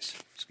of grace.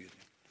 Excuse me.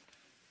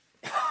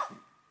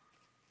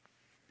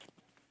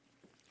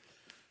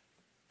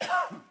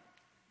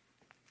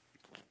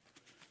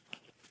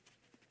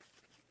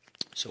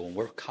 So when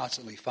we're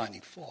constantly finding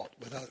fault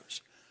with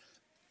others,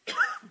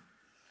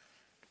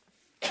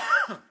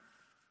 I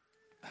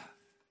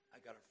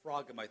got a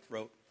frog in my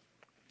throat,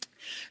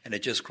 and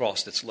it just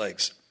crossed its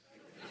legs.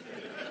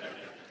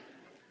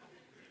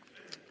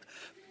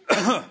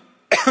 So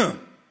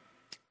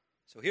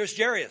here's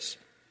Jairus.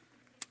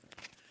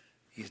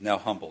 He's now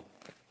humbled.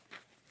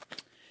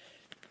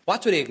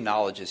 Watch what he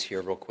acknowledges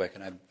here real quick,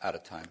 and I'm out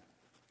of time.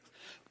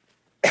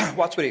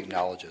 Watch what he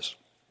acknowledges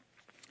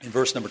in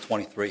verse number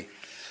 23.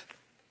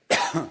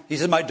 He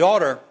said, my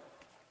daughter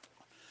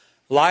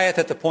lieth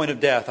at the point of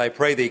death. I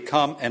pray thee,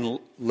 come and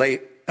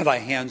lay thy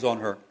hands on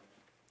her,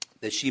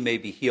 that she may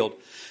be healed,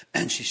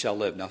 and she shall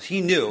live. Now,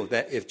 he knew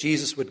that if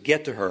Jesus would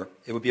get to her,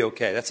 it would be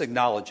okay. That's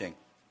acknowledging.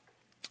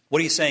 What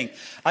are you saying?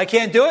 I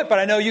can't do it, but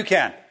I know you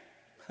can.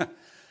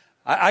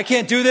 I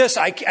can't do this.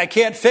 I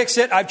can't fix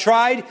it. I've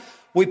tried.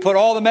 We put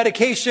all the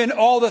medication,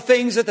 all the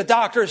things that the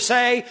doctors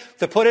say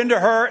to put into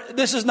her.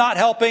 This is not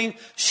helping.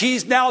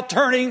 She's now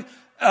turning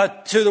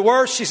to the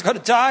worst. She's going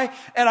to die,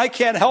 and I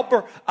can't help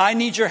her. I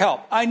need your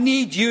help. I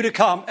need you to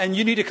come, and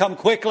you need to come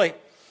quickly.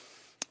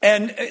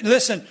 And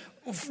listen,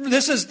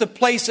 this is the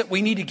place that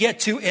we need to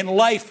get to in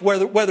life,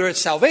 whether it's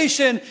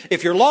salvation,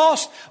 if you're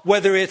lost,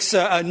 whether it's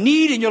a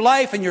need in your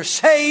life and you're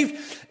saved,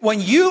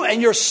 when you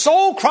and your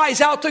soul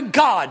cries out to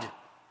God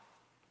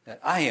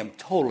that I am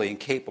totally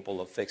incapable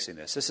of fixing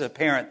this. This is a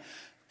parent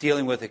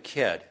dealing with a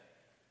kid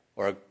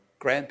or a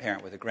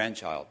grandparent with a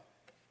grandchild.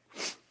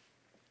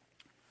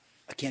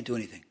 I can't do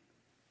anything.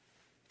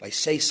 If I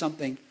say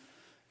something,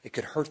 it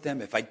could hurt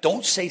them. If I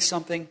don't say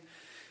something,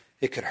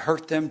 it could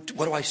hurt them.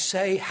 What do I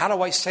say? How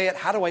do I say it?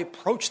 How do I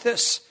approach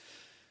this?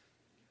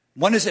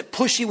 When is it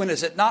pushy? When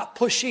is it not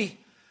pushy?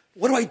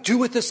 What do I do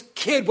with this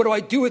kid? What do I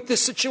do with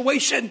this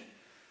situation?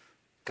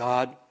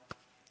 God,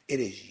 it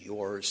is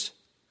yours.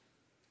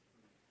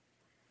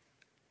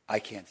 I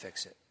can't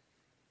fix it.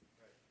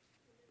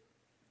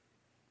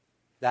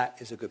 That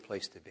is a good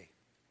place to be.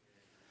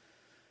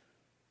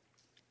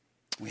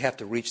 We have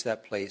to reach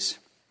that place.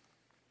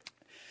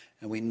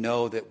 And we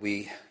know that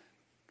we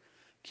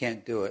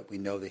can't do it. We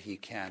know that he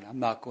can. I'm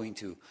not going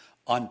to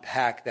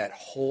unpack that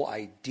whole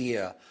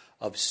idea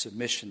of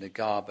submission to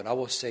God, but I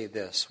will say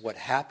this. What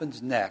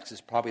happens next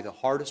is probably the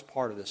hardest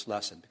part of this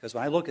lesson. Because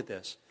when I look at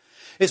this,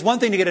 it's one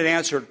thing to get an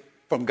answer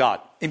from God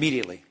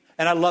immediately.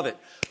 And I love it.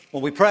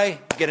 When we pray,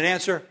 get an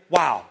answer.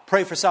 Wow.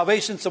 Pray for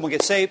salvation. Someone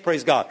gets saved.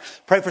 Praise God.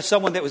 Pray for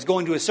someone that was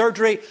going to a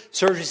surgery.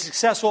 Surgery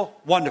successful.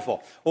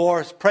 Wonderful.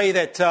 Or pray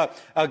that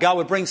God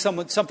would bring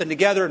something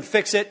together and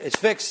fix it. It's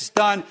fixed. It's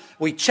done.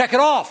 We check it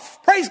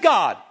off. Praise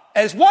God.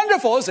 And it's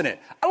wonderful, isn't it?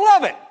 I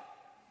love it.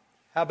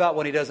 How about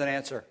when he doesn't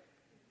answer?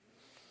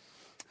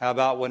 How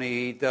about when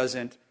he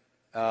doesn't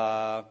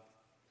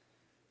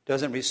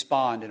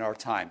respond in our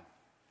time?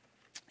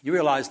 You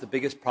realize the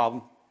biggest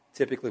problem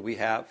typically we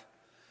have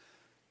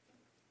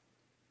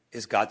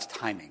is God's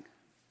timing.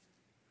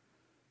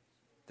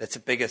 That's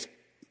the biggest,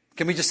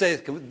 can we just say,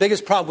 the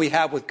biggest problem we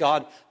have with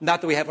God,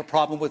 not that we have a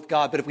problem with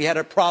God, but if we had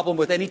a problem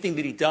with anything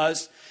that he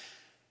does,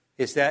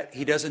 is that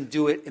he doesn't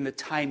do it in the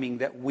timing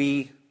that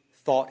we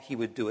thought he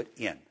would do it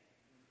in.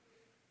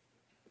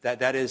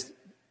 That is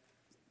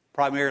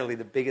primarily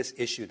the biggest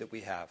issue that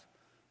we have.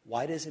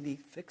 Why doesn't he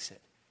fix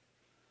it?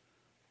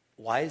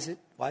 Why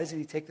doesn't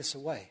he take this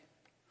away?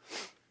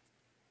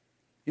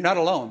 You're not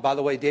alone. By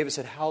the way, David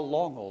said, how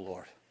long, O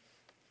Lord?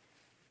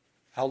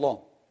 How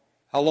long?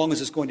 How long is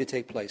this going to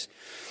take place?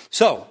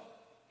 So,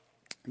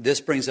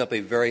 this brings up a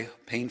very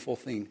painful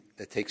thing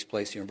that takes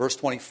place here. In verse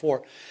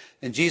 24,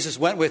 and Jesus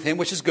went with him,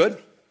 which is good.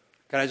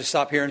 Can I just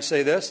stop here and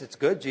say this? It's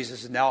good.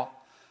 Jesus is now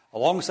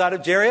alongside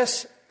of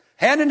Jairus,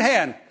 hand in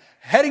hand,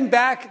 heading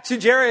back to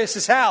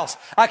Jairus' house.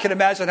 I can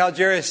imagine how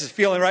Jairus is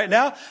feeling right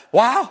now.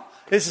 Wow,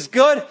 this is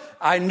good.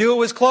 I knew it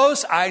was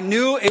close. I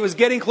knew it was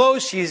getting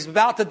close. She's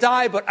about to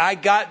die, but I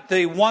got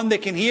the one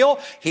that can heal.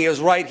 He is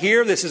right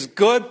here. This is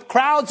good.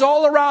 Crowds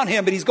all around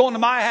him, but he's going to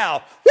my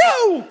house.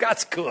 Woo!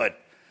 That's good.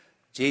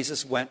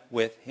 Jesus went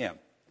with him.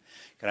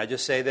 Can I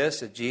just say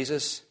this? That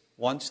Jesus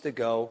wants to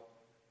go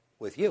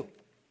with you.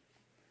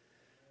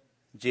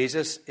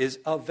 Jesus is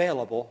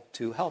available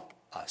to help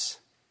us.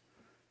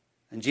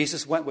 And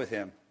Jesus went with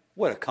him.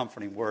 What a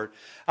comforting word.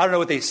 I don't know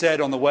what they said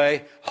on the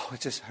way. Oh, I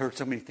just heard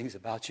so many things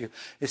about you.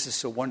 This is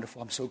so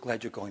wonderful. I'm so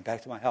glad you're going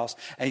back to my house.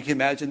 And you can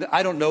imagine,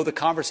 I don't know, the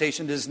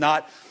conversation is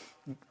not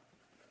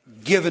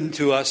given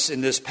to us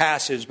in this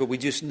passage, but we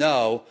just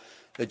know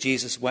that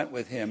Jesus went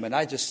with him. And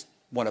I just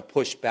want to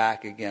push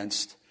back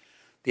against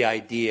the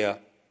idea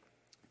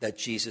that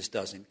Jesus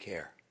doesn't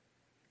care.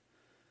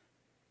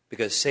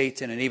 Because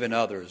Satan and even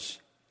others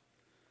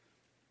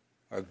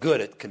are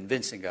good at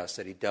convincing us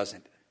that he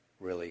doesn't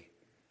really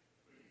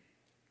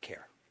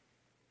care.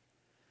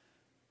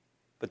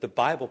 But the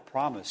Bible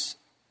promise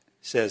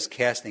says,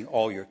 casting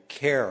all your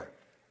care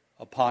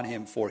upon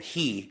him, for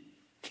he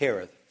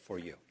careth for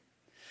you.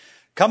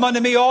 Come unto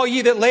me, all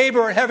ye that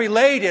labor and heavy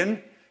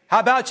laden.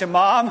 How about you,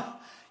 Mom?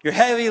 You're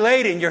heavy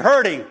laden. You're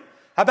hurting.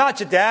 How about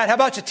you, Dad? How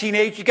about you,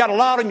 teenage? You got a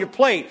lot on your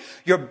plate.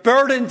 You're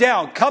burdened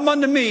down. Come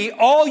unto me,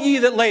 all ye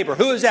that labor.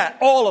 Who is that?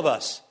 All of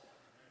us.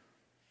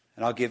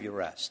 And I'll give you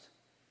rest.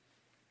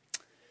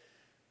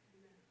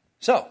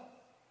 So,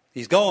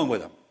 he's going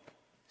with him.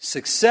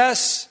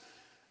 Success.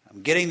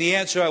 I'm getting the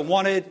answer I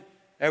wanted.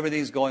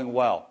 Everything's going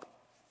well.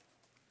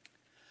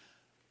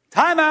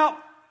 Time out.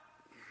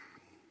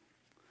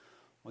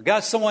 We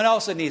got someone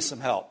else that needs some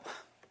help.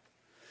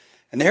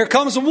 And here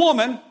comes a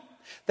woman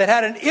that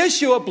had an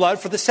issue of blood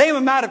for the same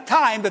amount of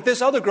time that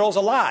this other girl's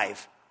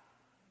alive.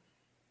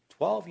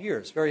 12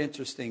 years. Very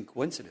interesting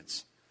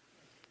coincidence.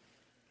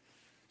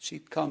 She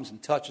comes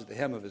and touches the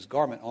hem of his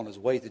garment on his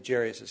way to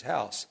Jairus'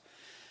 house.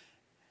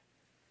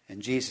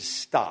 And Jesus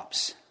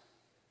stops.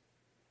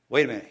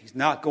 Wait a minute. He's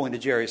not going to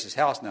Jairus'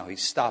 house now.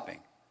 He's stopping.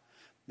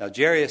 Now,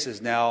 Jairus is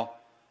now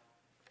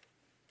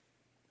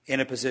in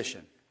a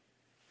position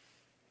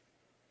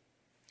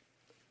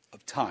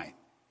of time.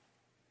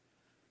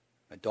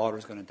 My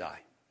daughter's going to die.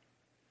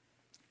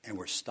 And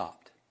we're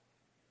stopped.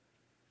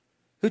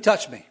 Who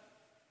touched me?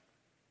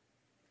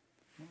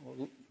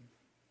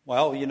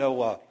 Well,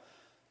 the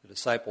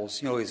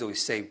disciples,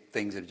 always say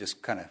things that are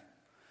just kind of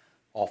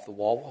off the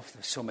wall. Well,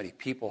 there's so many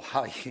people,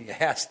 how you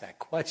ask that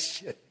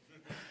question?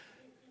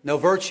 No,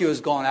 virtue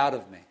has gone out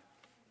of me.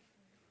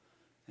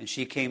 And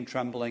she came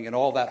trembling, and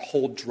all that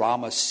whole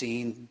drama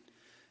scene,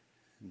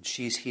 and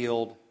she's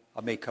healed.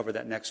 I may cover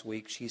that next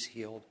week. She's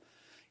healed.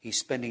 He's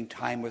spending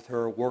time with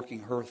her,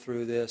 working her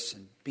through this,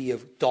 and be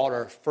of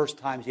daughter. First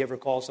time he ever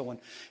calls someone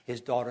his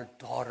daughter,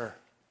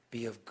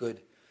 be of good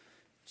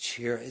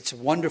cheer. It's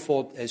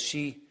wonderful as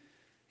she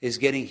is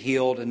getting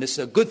healed, and this is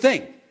a good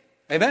thing.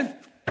 Amen?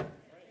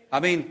 I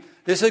mean,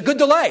 this is a good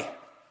delay.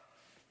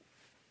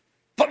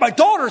 But my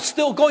daughter's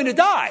still going to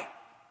die.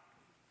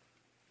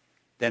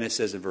 Then it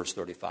says in verse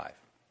 35.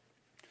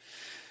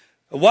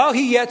 While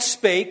he yet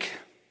spake,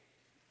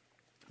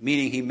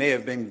 meaning he may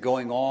have been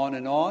going on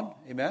and on,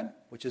 amen,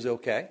 which is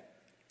okay.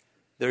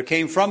 There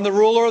came from the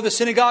ruler of the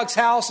synagogue's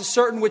house a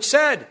certain which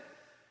said,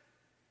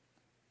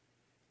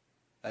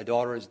 thy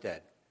daughter is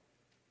dead.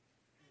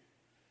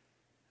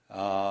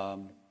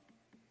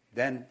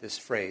 Then this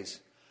phrase,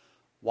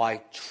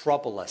 why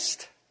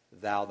troublest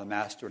thou the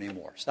master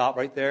anymore? Stop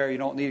right there. You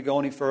don't need to go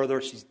any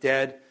further. She's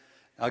dead.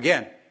 Now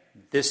again,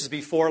 this is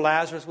before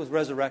Lazarus was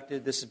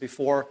resurrected. This is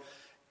before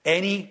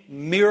any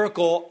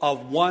miracle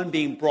of one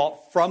being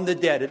brought from the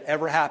dead had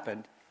ever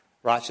happened.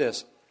 Watch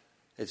this.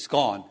 It's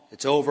gone.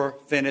 It's over,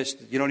 finished.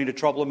 You don't need to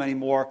trouble him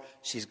anymore.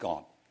 She's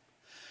gone.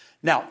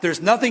 Now,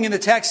 there's nothing in the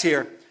text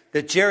here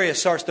that Jairus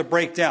starts to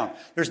break down.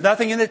 There's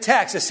nothing in the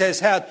text that says,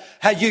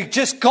 had you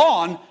just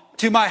gone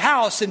to my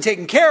house and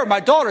taken care of my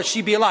daughter,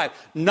 she'd be alive.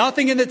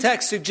 Nothing in the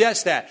text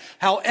suggests that.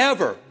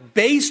 However,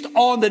 based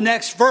on the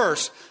next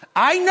verse,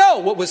 I know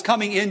what was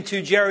coming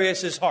into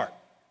Jairus' heart.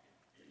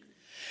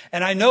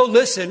 And I know,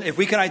 listen, if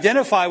we can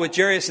identify with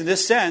Jairus in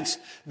this sense,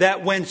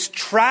 that when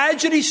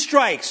tragedy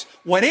strikes,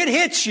 when it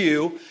hits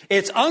you,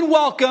 it's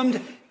unwelcomed,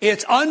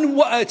 it's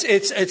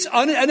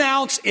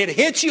unannounced, it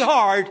hits you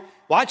hard.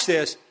 Watch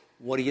this.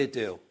 What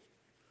do?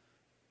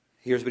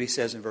 Here's what he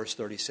says in verse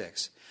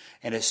 36.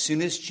 And as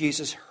soon as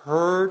Jesus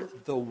heard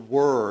the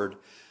word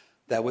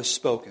that was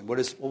spoken, what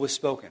was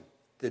spoken?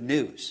 The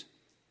news.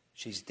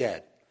 She's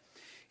dead.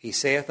 He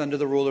saith unto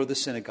the ruler of the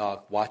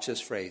synagogue, watch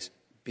this phrase,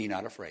 be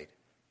not afraid.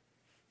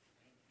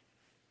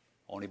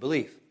 Only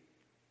believe.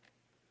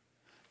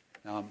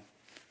 Now,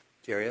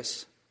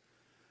 Jairus,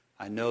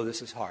 I know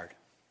this is hard.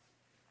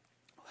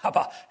 How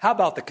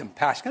about the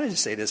compassion? Can I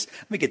just say this?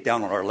 Let me get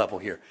down on our level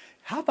here.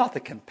 How about the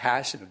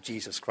compassion of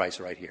Jesus Christ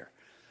right here?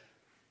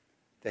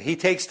 That he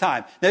takes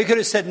time. Now, he could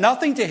have said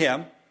nothing to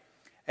him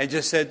and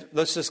just said,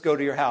 let's just go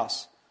to your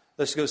house.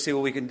 Let's go see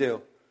what we can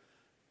do.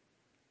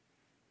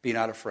 Be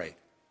not afraid.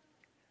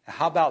 Now,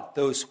 how about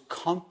those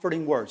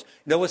comforting words?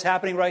 You know what's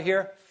happening right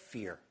here?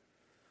 Fear.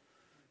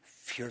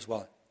 Fear as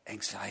well.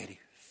 Anxiety.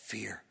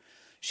 Fear.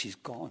 She's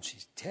gone.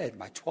 She's dead.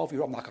 My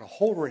 12-year-old, I'm not going to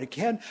hold her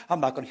again.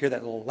 I'm not going to hear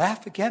that little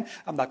laugh again.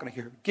 I'm not going to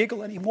hear her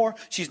giggle anymore.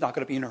 She's not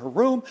going to be in her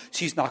room.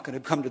 She's not going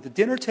to come to the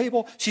dinner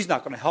table. She's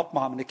not going to help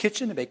mom in the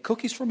kitchen to make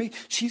cookies for me.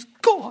 She's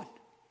gone.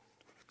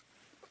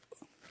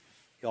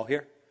 Y'all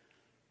hear?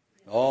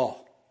 Oh,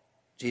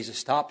 Jesus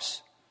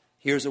stops.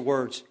 Here's the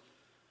words.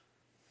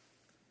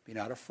 Be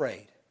not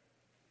afraid.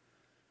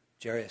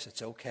 Jairus,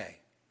 it's okay.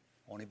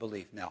 Only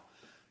believe. Now,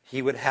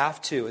 he would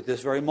have to, at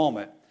this very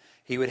moment,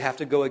 he would have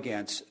to go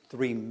against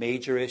three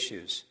major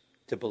issues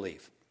to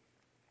believe.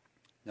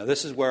 Now,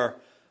 this is where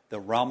the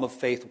realm of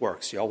faith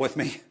works. Y'all with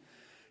me?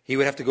 He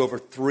would have to go over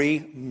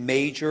three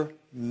major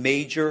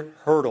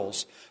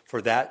hurdles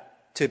for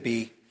that to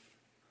be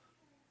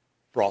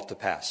brought to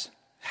pass.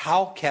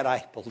 How can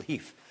I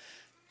believe?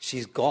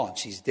 She's gone.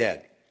 She's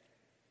dead.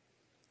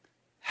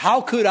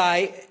 How could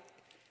I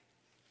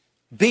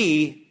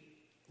be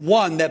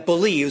one that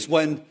believes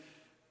when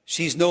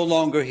she's no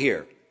longer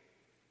here?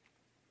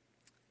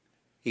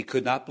 He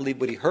could not believe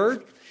what he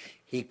heard.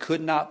 He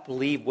could not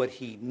believe what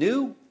he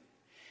knew.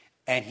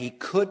 And he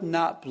could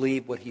not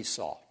believe what he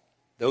saw.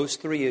 Those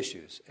three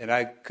issues. And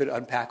I could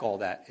unpack all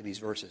that in these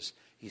verses.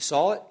 He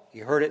saw it,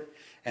 he heard it,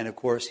 and of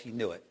course he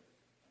knew it.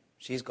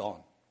 She's gone.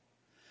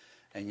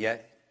 And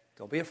yet,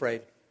 don't be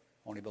afraid,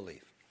 only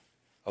believe.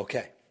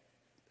 Okay,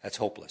 that's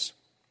hopeless.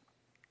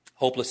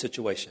 Hopeless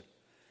situation.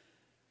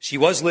 She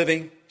was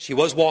living, she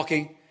was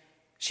walking,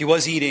 she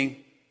was eating,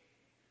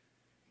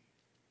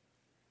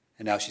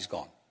 and now she's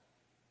gone.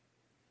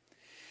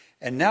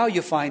 And now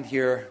you find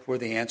here where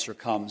the answer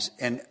comes.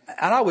 And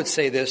I would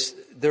say this,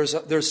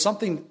 there's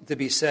something to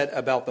be said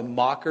about the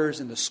mockers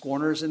and the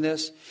scorners in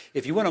this.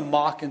 If you want to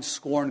mock and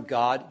scorn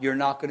God, you're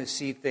not going to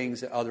see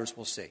things that others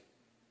will see.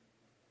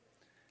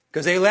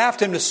 Because they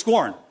laughed him to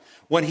scorn.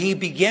 When he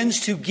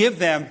begins to give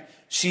them,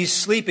 she's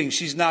sleeping,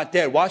 she's not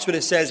dead. Watch what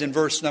it says in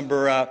verse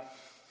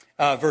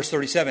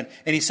 37.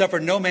 And he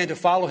suffered no man to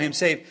follow him,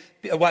 save,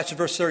 watch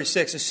verse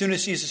 36. As soon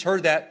as Jesus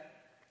heard that,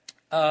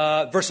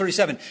 verse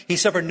 37, he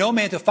suffered no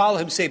man to follow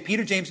him, save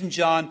Peter, James, and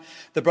John,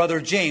 the brother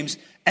of James.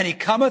 And he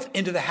cometh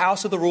into the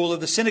house of the ruler of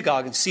the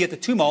synagogue, and seeth the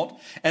tumult,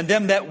 and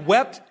them that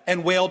wept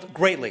and wailed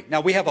greatly. Now,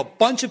 we have a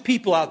bunch of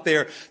people out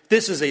there.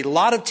 This is a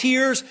lot of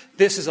tears.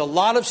 This is a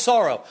lot of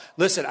sorrow.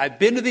 Listen, I've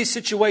been to these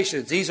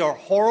situations. These are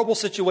horrible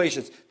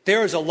situations.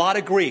 There is a lot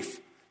of grief.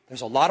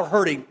 There's a lot of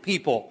hurting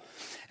people.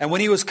 And when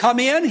he was come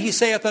in, he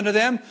saith unto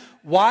them,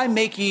 why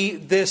make ye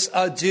this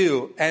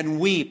ado, and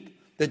weep?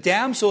 The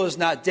damsel is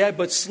not dead,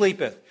 but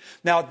sleepeth.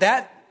 Now,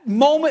 that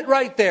moment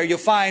right there, you'll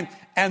find,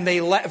 and they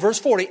verse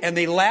 40, and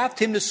they laughed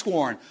him to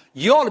scorn.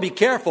 You ought to be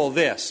careful of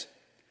this.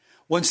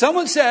 When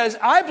someone says,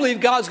 I believe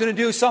God's going to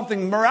do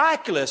something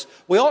miraculous,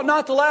 we ought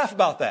not to laugh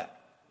about that.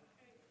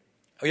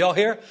 Are y'all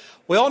here?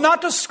 We ought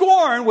not to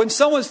scorn when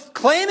someone's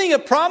claiming a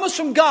promise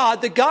from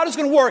God that God is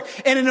going to work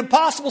in an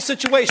impossible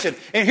situation.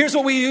 And here's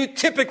what we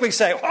typically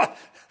say.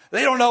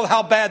 They don't know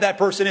how bad that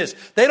person is.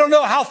 They don't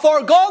know how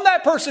far gone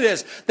that person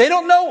is. They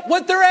don't know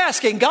what they're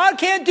asking. God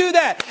can't do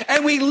that.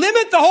 And we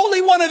limit the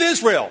Holy One of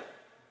Israel.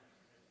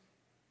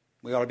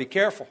 We ought to be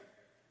careful.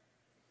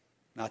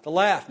 Not to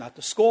laugh, not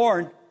to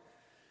scorn.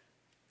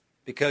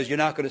 Because you're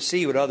not going to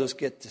see what others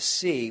get to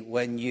see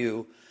when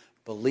you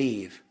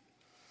believe.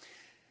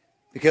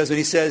 Because when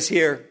he says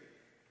here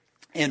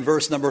in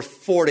verse number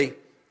 40,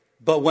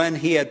 but when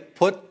he had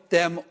put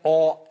them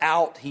all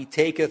out, he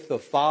taketh the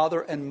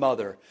father and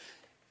mother.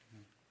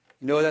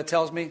 You know what that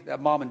tells me? That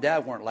mom and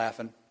dad weren't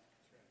laughing.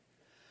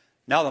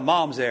 Now the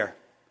mom's there.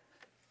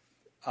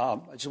 I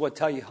just want to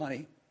tell you,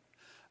 honey,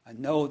 I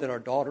know that our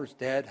daughter's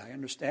dead. I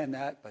understand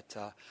that, but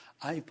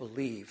I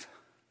believe.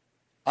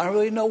 I don't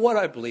really know what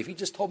I believe. He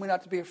just told me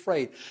not to be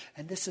afraid.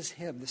 And this is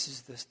him. This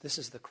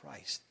is the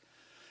Christ.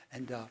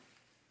 And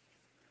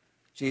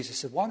Jesus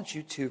said, why don't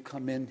you two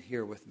come in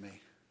here with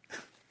me?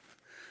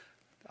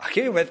 I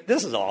can't even,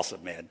 this is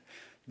awesome, man.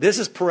 This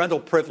is parental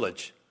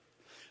privilege.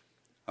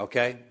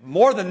 Okay?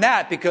 More than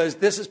that, because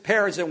this is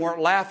parents that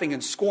weren't laughing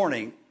and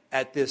scorning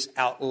at this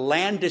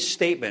outlandish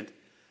statement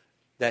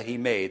that he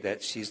made,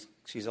 that she's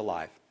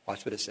alive.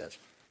 Watch what it says.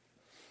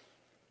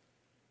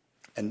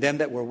 And them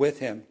that were with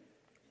him,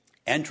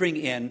 entering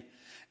in,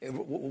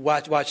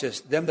 watch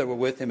this, them that were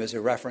with him is a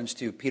reference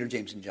to Peter,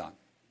 James, and John,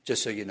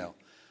 just so you know.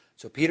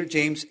 So Peter,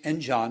 James, and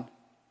John,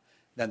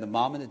 then the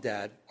mom and the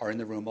dad are in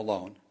the room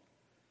alone.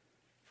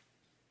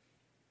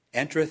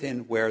 Entereth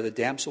in where the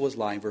damsel was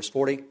lying, verse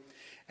 40.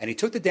 And he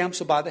took the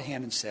damsel by the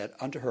hand and said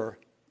unto her,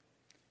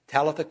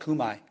 Talitha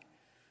cumi,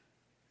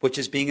 which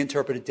is being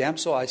interpreted,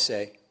 damsel, I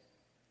say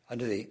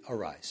unto thee,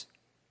 arise.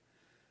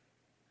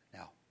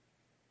 Now,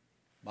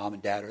 mom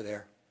and dad are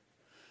there.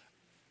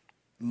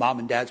 Mom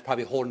and dad's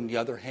probably holding the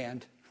other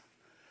hand.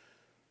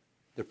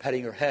 They're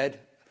petting her head,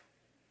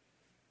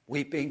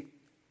 weeping.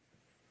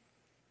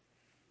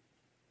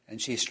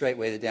 And she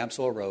straightway, the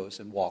damsel arose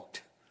and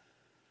walked.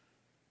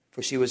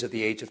 For she was of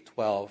the age of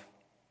 12.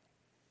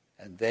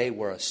 And they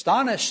were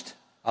astonished.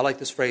 I like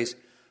this phrase,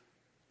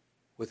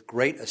 with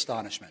great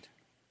astonishment.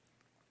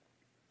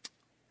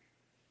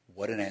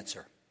 What an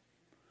answer.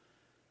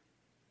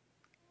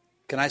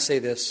 Can I say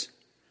this?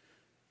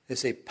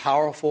 It's a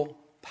powerful,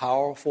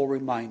 powerful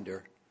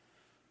reminder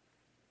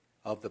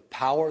of the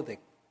power that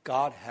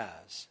God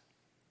has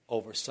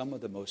over some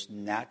of the most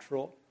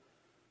natural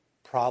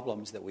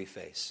problems that we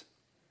face.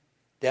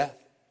 Death,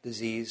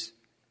 disease,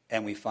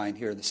 and we find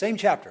here in the same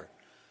chapter,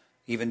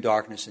 even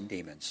darkness and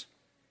demons.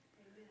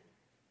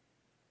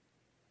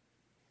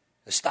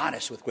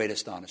 Astonished with great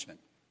astonishment.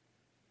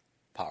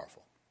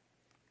 Powerful.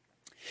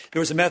 There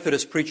was a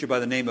Methodist preacher by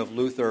the name of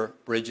Luther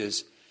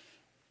Bridges.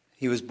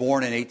 He was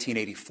born in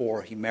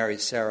 1884. He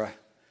married Sarah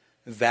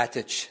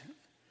Vatich.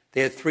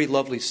 They had 3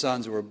 lovely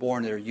sons who were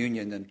born in their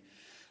union. And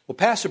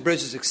Pastor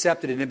Bridges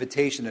accepted an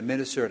invitation to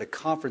minister at a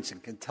conference in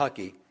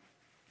Kentucky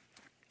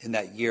in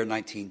that year,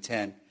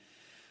 1910.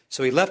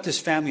 So he left his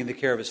family in the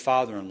care of his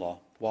father-in-law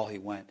while he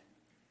went.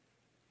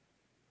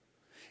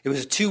 It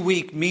was a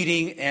 2-week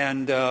meeting,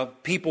 and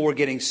people were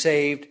getting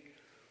saved.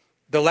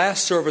 The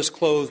last service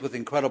closed with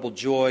incredible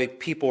joy.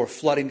 People were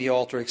flooding the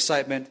altar,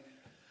 excitement.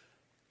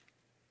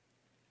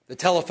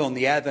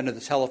 The advent of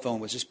the telephone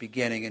was just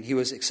beginning, and he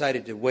was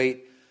excited to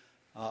wait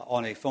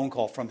on a phone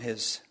call from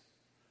his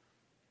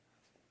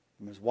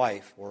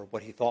wife, or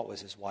what he thought was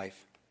his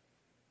wife,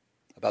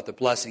 about the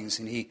blessings,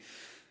 and he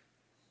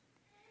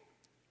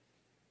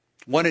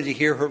wanted to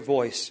hear her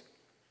voice.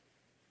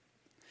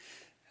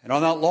 And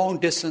on that long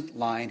distant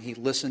line, he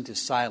listened to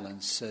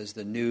silence as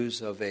the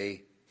news of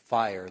a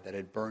fire that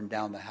had burned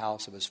down the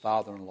house of his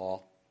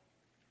father-in-law.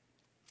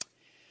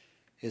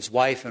 His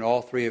wife and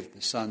all 3 of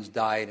the sons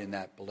died in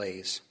that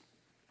blaze.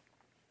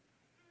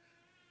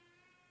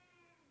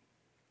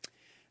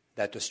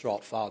 That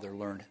distraught father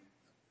learned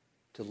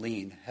to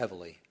lean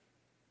heavily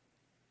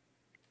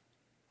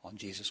on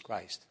Jesus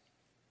Christ.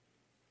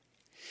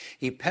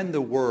 He penned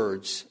the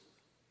words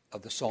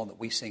of the song that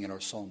we sing in our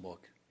songbook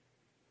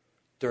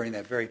during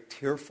that very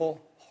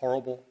tearful,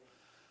 horrible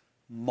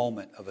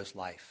moment of his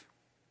life.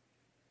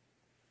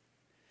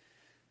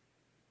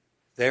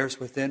 There's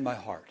within my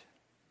heart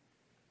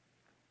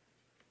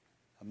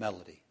a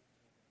melody.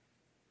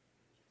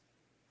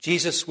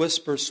 Jesus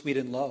whispers sweet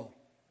and low,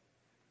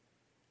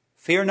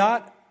 fear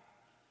not,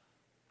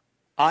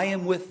 I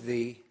am with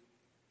thee,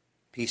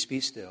 peace be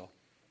still,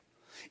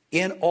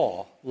 in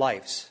all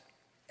life's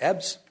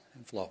ebbs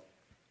and flow.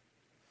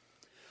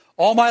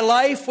 All my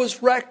life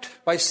was wrecked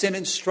by sin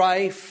and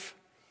strife.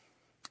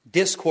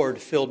 Discord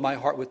filled my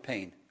heart with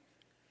pain.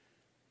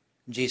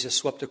 Jesus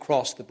swept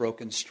across the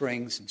broken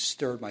strings and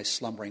stirred my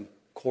slumbering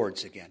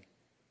chords again.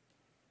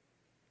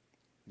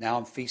 Now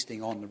I'm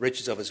feasting on the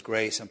riches of his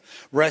grace. I'm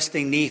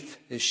resting neath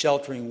his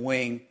sheltering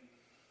wing.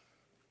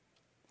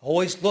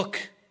 Always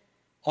look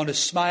on his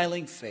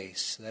smiling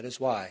face. That is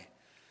why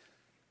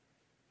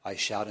I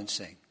shout and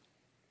sing.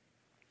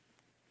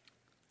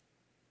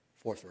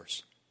 4th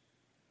verse.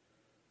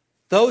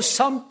 Though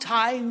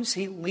sometimes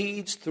he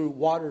leads through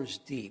waters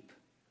deep,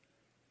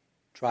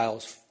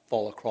 trials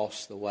fall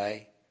across the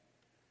way.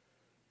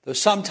 Though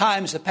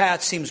sometimes the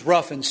path seems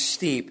rough and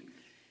steep,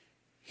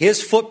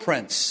 his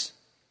footprints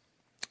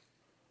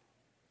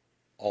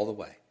all the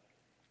way.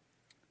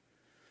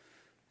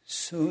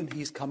 Soon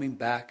he's coming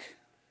back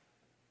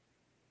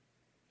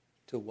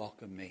to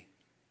welcome me.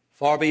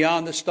 Far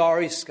beyond the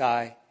starry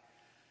sky,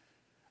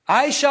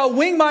 I shall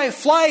wing my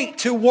flight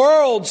to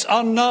worlds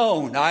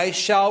unknown. I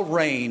shall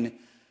reign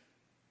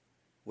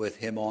with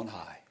him on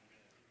high.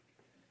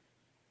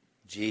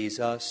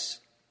 Jesus,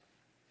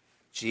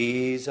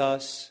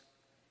 Jesus,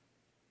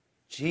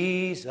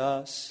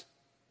 Jesus,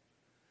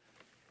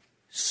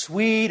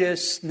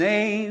 sweetest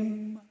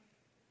name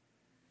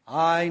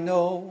I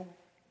know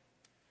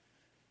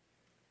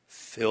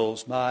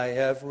fills my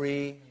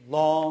every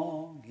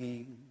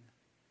longing,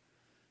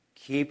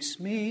 keeps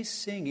me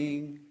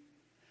singing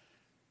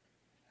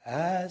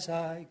as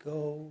I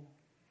go.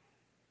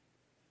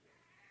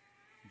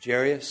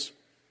 Jairus,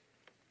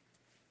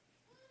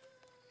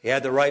 he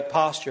had the right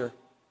posture,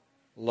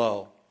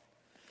 low.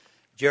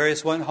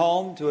 Jairus went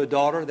home to a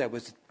daughter that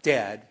was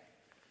dead,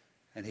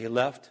 and he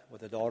left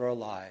with a daughter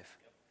alive.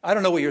 I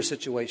don't know what your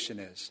situation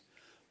is,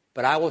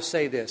 but I will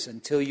say this,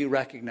 until you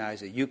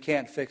recognize that you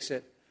can't fix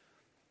it,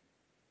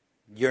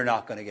 you're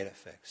not going to get it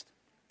fixed.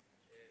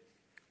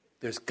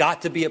 There's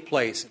got to be a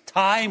place, a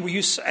time where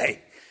you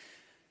say,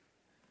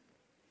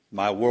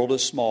 my world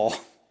is small,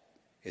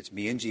 it's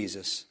me and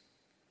Jesus,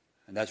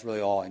 and that's really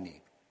all I need.